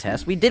 I did the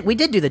test. We did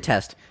do the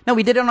test. No,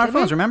 we did it on our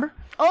phones, remember?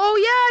 Oh,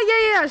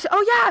 yeah.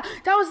 Oh, yeah,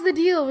 that was the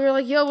deal. We were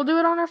like, "Yo, we'll do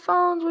it on our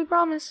phones, we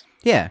promise."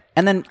 Yeah.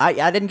 And then I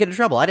didn't get in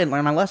trouble. I didn't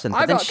learn my lesson.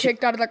 I then got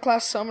kicked out of that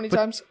class so many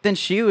times. Then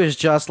she was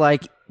just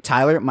like,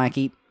 "Tyler,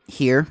 Mikey,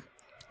 here.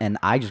 and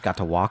I just got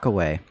to walk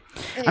away.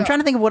 I'm trying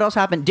to think of what else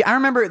happened. I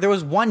remember there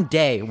was one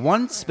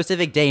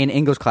specific day in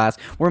English class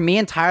where me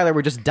and Tyler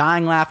were just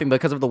dying laughing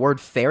because of the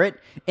word ferret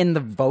in the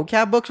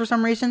vocab books for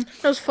some reason.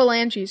 Those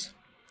phalanges.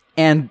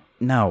 And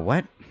no,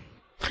 what?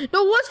 No, it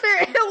was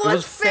ferret. It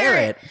was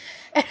ferret.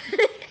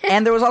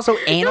 And there was also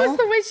anal. It was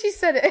the way she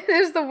said it. It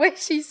was the way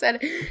she said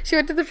it. She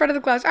went to the front of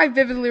the class. I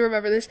vividly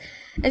remember this.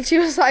 And she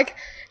was like,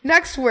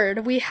 next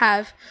word, we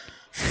have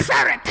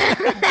ferret.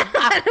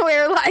 And we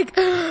were like,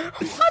 what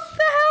the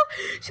hell?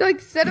 She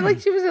like said it like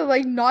she was in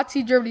like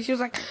Nazi Germany. She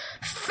was like,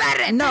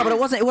 ferret. No, but it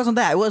wasn't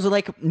that. It was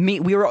like we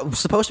were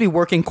supposed to be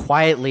working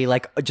quietly,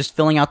 like just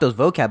filling out those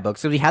vocab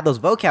books. So we had those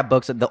vocab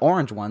books, the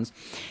orange ones.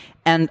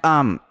 And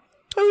oh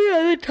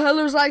yeah, then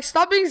Tyler was like,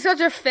 stop being such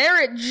a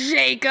ferret,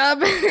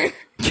 Jacob.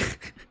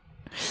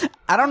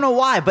 I don't know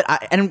why, but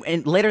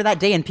and later that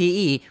day in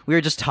PE, we were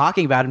just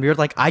talking about it, and we were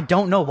like, I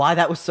don't know why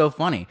that was so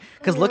funny.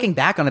 Because looking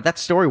back on it, that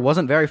story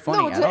wasn't very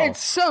funny at all.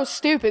 It's so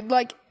stupid.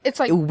 Like, it's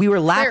like... We were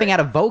laughing ferret.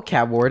 at a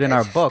vocab word in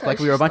our book, like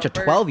we were a bunch of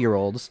Ferret.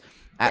 12-year-olds.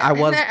 I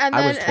was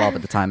 12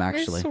 at the time,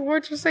 actually. We're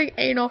just like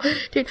anal.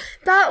 Dude,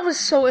 that was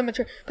so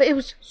immature. But it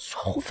was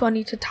so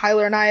funny to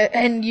Tyler and I,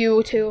 and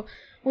you too.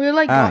 We were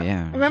like,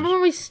 yeah. Remember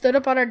when we stood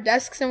up on our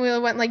desks and we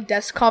went like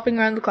desk hopping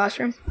around the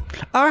classroom?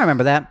 Oh, I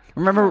remember that.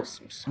 I'm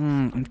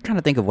trying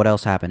to think of what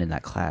else happened in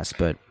that class,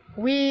 but...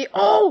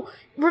 Remember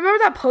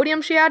that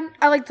podium she had?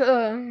 I like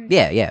the...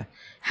 Yeah.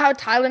 How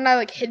Tyler and I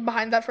like hid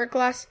behind that for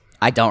class?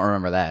 I don't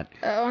remember that.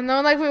 And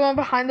then like we went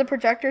behind the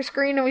projector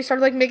screen and we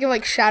started like making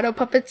like shadow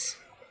puppets.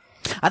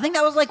 I think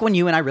that was like when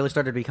you and I really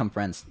started to become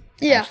friends.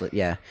 Yeah. Actually.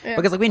 Yeah.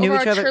 Because like we knew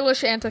Over each our other.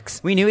 churlish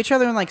antics. We knew each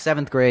other in like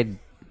 7th grade.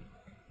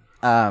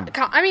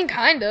 I mean,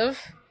 kind of.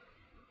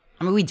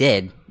 I mean, we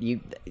did.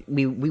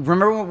 We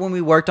remember when we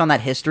worked on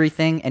that history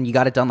thing, and you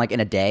got it done like in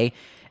a day,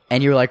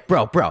 and you were like,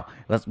 "Bro,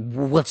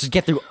 let's just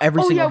get through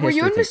every single history." Were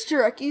you in thing. Miss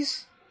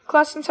Jarecki's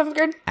class in 7th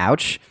grade?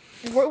 Ouch.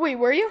 Wait,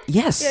 were you?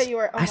 Yes. Yeah, you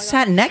were. Oh my I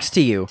sat next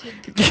to you.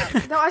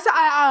 No, I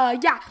said,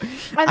 yeah.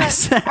 And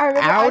then, I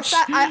remember ouch.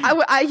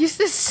 I used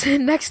to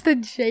sit next to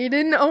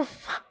Jaden. Oh,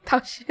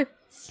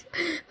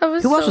 that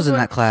was Who else so was in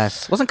fun. that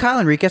class? Wasn't Kyle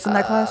Enriquez in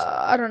that class?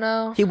 I don't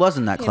know. He was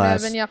in that He may have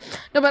class. been, yeah.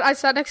 No, but I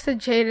sat next to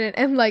Jaden,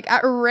 and like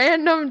at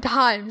random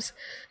times,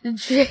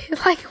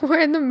 like we're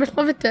in the middle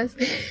of a test,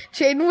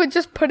 Jaden would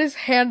just put his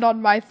hand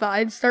on my thigh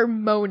and start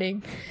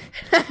moaning.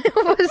 It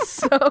was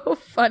so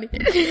funny.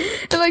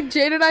 And like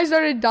Jaden and I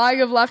started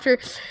dying of laughter,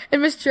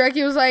 and Miss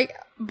Jarecki was like,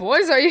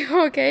 "Boys, are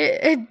you okay?"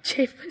 And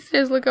Jaden would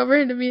just look over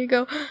into me and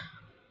go,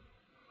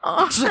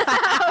 "Oh."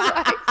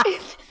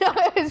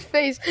 His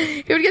face.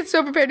 He would get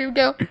so prepared. He would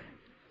go,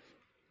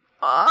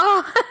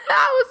 "Oh."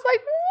 I was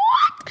like,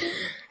 "What?"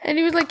 And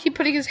he would like keep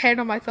putting his hand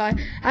on my thigh.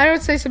 I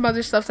would say some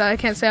other stuff that I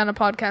can't say on a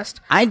podcast.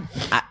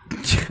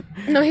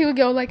 No, he would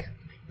go like,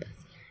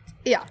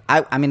 yeah.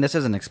 I mean, this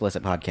is an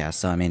explicit podcast,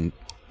 so I mean,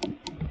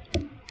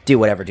 do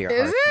whatever to your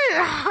Is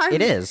heart.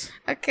 it? It is.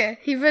 Okay.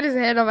 He put his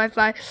hand on my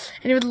thigh,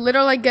 and he would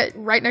literally like get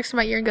right next to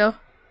my ear and go,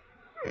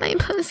 "My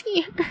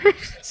pussy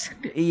hurts."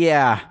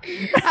 Yeah.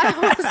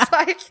 I was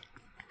like,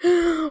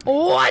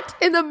 what?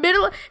 In the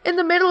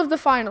middle of the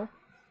final.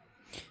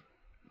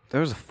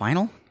 There was a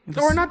final?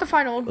 Or not the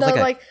final. The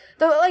like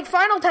a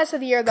final test of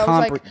the year that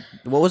was like,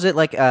 what was it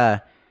like? I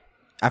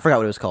forgot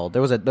what it was called.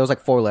 There was like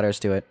 4 letters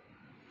to it.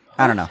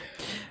 I don't know.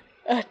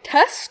 a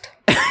test?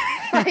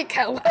 Like,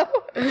 hello?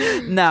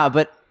 No,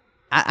 but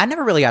I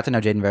never really got to know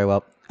Jaden very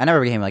well. I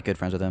never became like good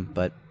friends with him,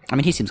 but I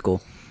mean, he seems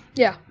cool.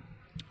 Yeah.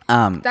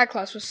 Um, That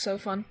class was so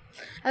fun.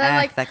 And then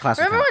like, that class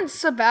was remember fun. when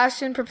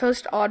Sebastian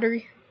proposed to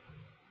Audrey?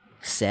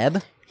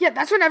 Seb? Yeah,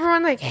 that's when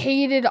everyone like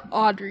hated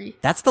Audrey.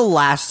 That's the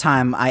last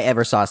time I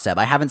ever saw Seb.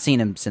 I haven't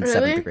seen him since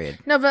Really? 7th grade.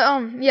 No,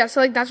 but yeah,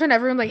 so like that's when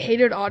everyone like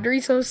hated Audrey.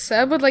 So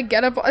Seb would like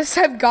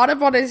Seb got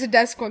up on his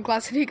desk one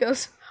class and he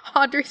goes,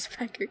 "Audrey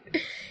Specker,"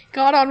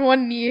 got on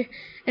one knee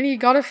and he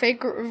got a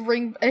fake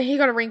ring and he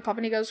got a ring pop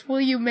and he goes, "Will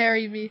you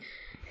marry me?"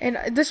 And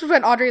this was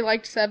when Audrey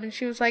liked Seb and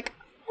she was like,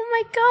 "Oh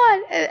my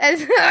god!"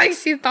 And like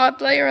she thought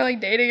they were like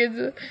dating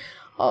and.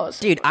 Oh,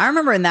 so Dude, I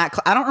remember in that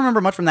I don't remember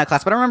much from that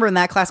class, but I remember in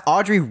that class,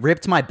 Audrey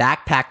ripped my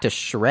backpack to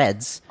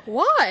shreds.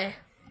 why?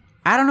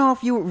 I don't know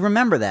if you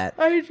remember that,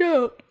 I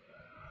don't.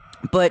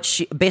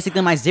 but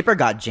basically my zipper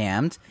got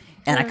jammed,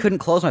 and I couldn't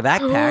close my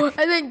backpack.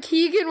 And then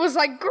Keegan was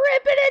like, "Grip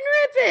it and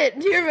rip it."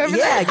 Do you remember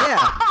Yeah,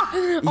 that?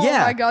 yeah. Oh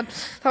Yeah. my god,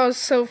 that was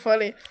so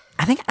funny.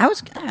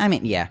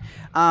 Yeah.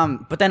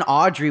 But then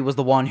Audrey was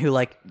the one who,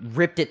 like,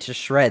 ripped it to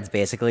shreds,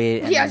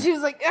 basically. And Yeah, then, she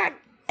was like, "Ah."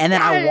 and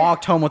then I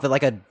walked home with it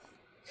like a...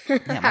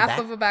 Half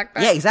of a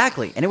backpack. Yeah,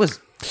 exactly. And it was...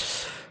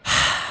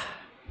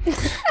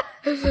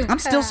 I'm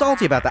still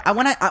salty about that.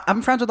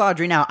 I'm friends with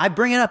Audrey now. I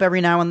bring it up every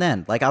now and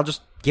then. Like, I'll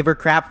just give her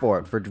crap for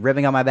it, for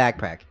ripping on my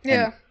backpack.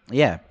 Yeah. And,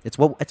 yeah, it's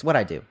what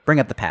I do. Bring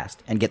up the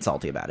past and get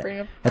salty about Bring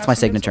it. up That's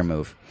past my and get signature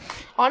move.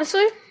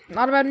 Honestly,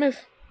 not a bad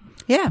move.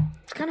 Yeah.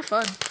 It's kind of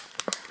fun.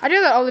 I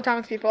do that all the time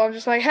with people. I'm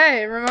just like,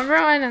 "Hey, remember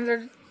when?" And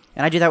they're,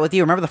 And I do that with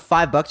you. Remember the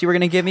 $5 you were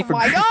going to give me for... "Oh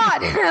my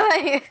god!"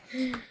 Like,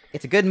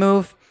 It's a good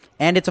move,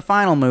 and it's a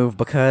final move,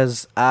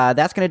 because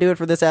that's going to do it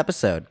for this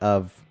episode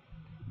of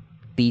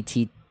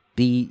BYTT.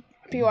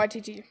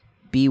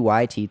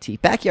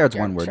 BYTT. Backyard's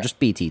one word. Trash. Just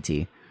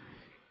BTT.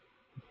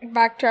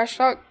 Back trash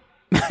talk.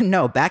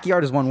 No,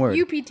 backyard is one word.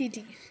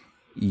 UPTT.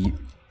 Y-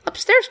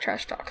 Upstairs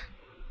trash talk.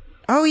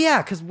 Oh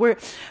yeah, because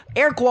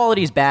air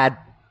quality's bad.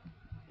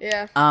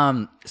 Yeah.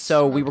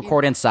 So we Smoky.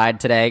 record inside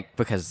today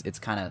because it's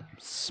kind of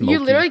smoky. You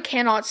literally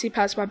cannot see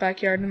past my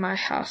backyard in my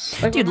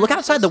house. Like, Dude, when look my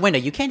house outside is- the window.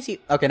 You can't see.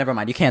 Okay, never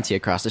mind. You can't see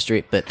across the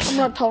street, but I'm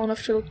not tall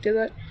enough to do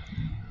that.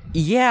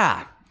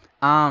 yeah.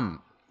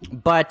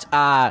 But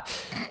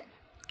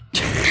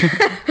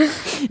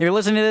if you're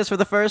listening to this for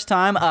the first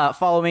time,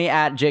 follow me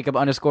at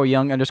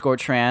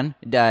Jacob_Young_Tran,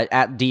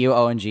 at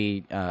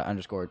DUONG_TRAN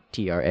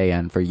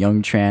for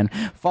Young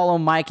Tran. Follow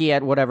Mikey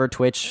at whatever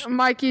Twitch.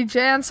 Mikey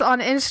Jance on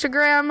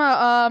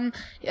Instagram,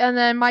 and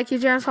then Mikey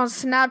Jance on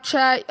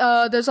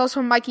Snapchat. There's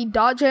also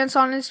Mikey.Jance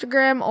on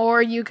Instagram,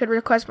 or you could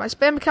request my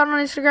spam account on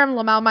Instagram,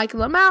 Lamau Mikey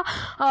Lamau.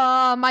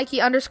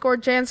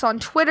 Mikey_Jance on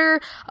Twitter.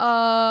 Do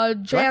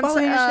I follow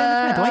you on your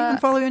spam account? Do I even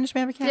follow you on your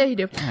spam account? Yeah, you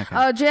do.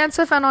 Okay.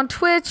 JansFN on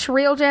Twitch,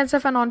 Real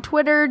JansFN on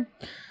Twitter,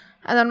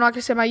 and I'm not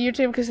gonna say my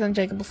YouTube because then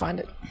Jacob will find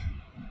it.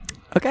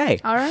 Okay.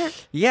 All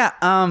right. Yeah.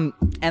 And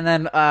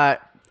then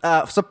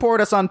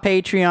support us on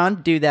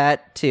Patreon. Do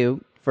that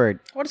too. For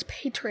What is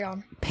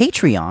Patreon?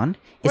 Patreon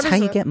is What how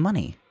is you it? get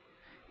money.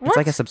 It's What?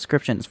 like a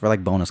subscription. It's for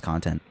like bonus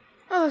content.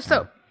 Oh, that's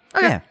dope.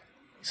 Okay. Yeah.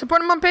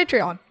 Support him on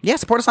Patreon. Yeah.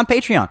 Support us on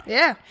Patreon.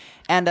 Yeah.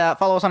 And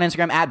follow us on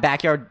Instagram at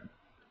Backyard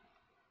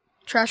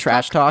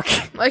Trash Talk.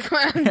 Like,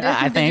 did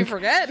you think.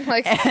 forget?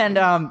 Like, And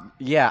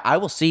yeah, I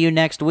will see you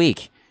next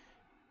week.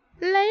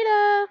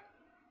 later.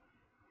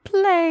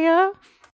 Player.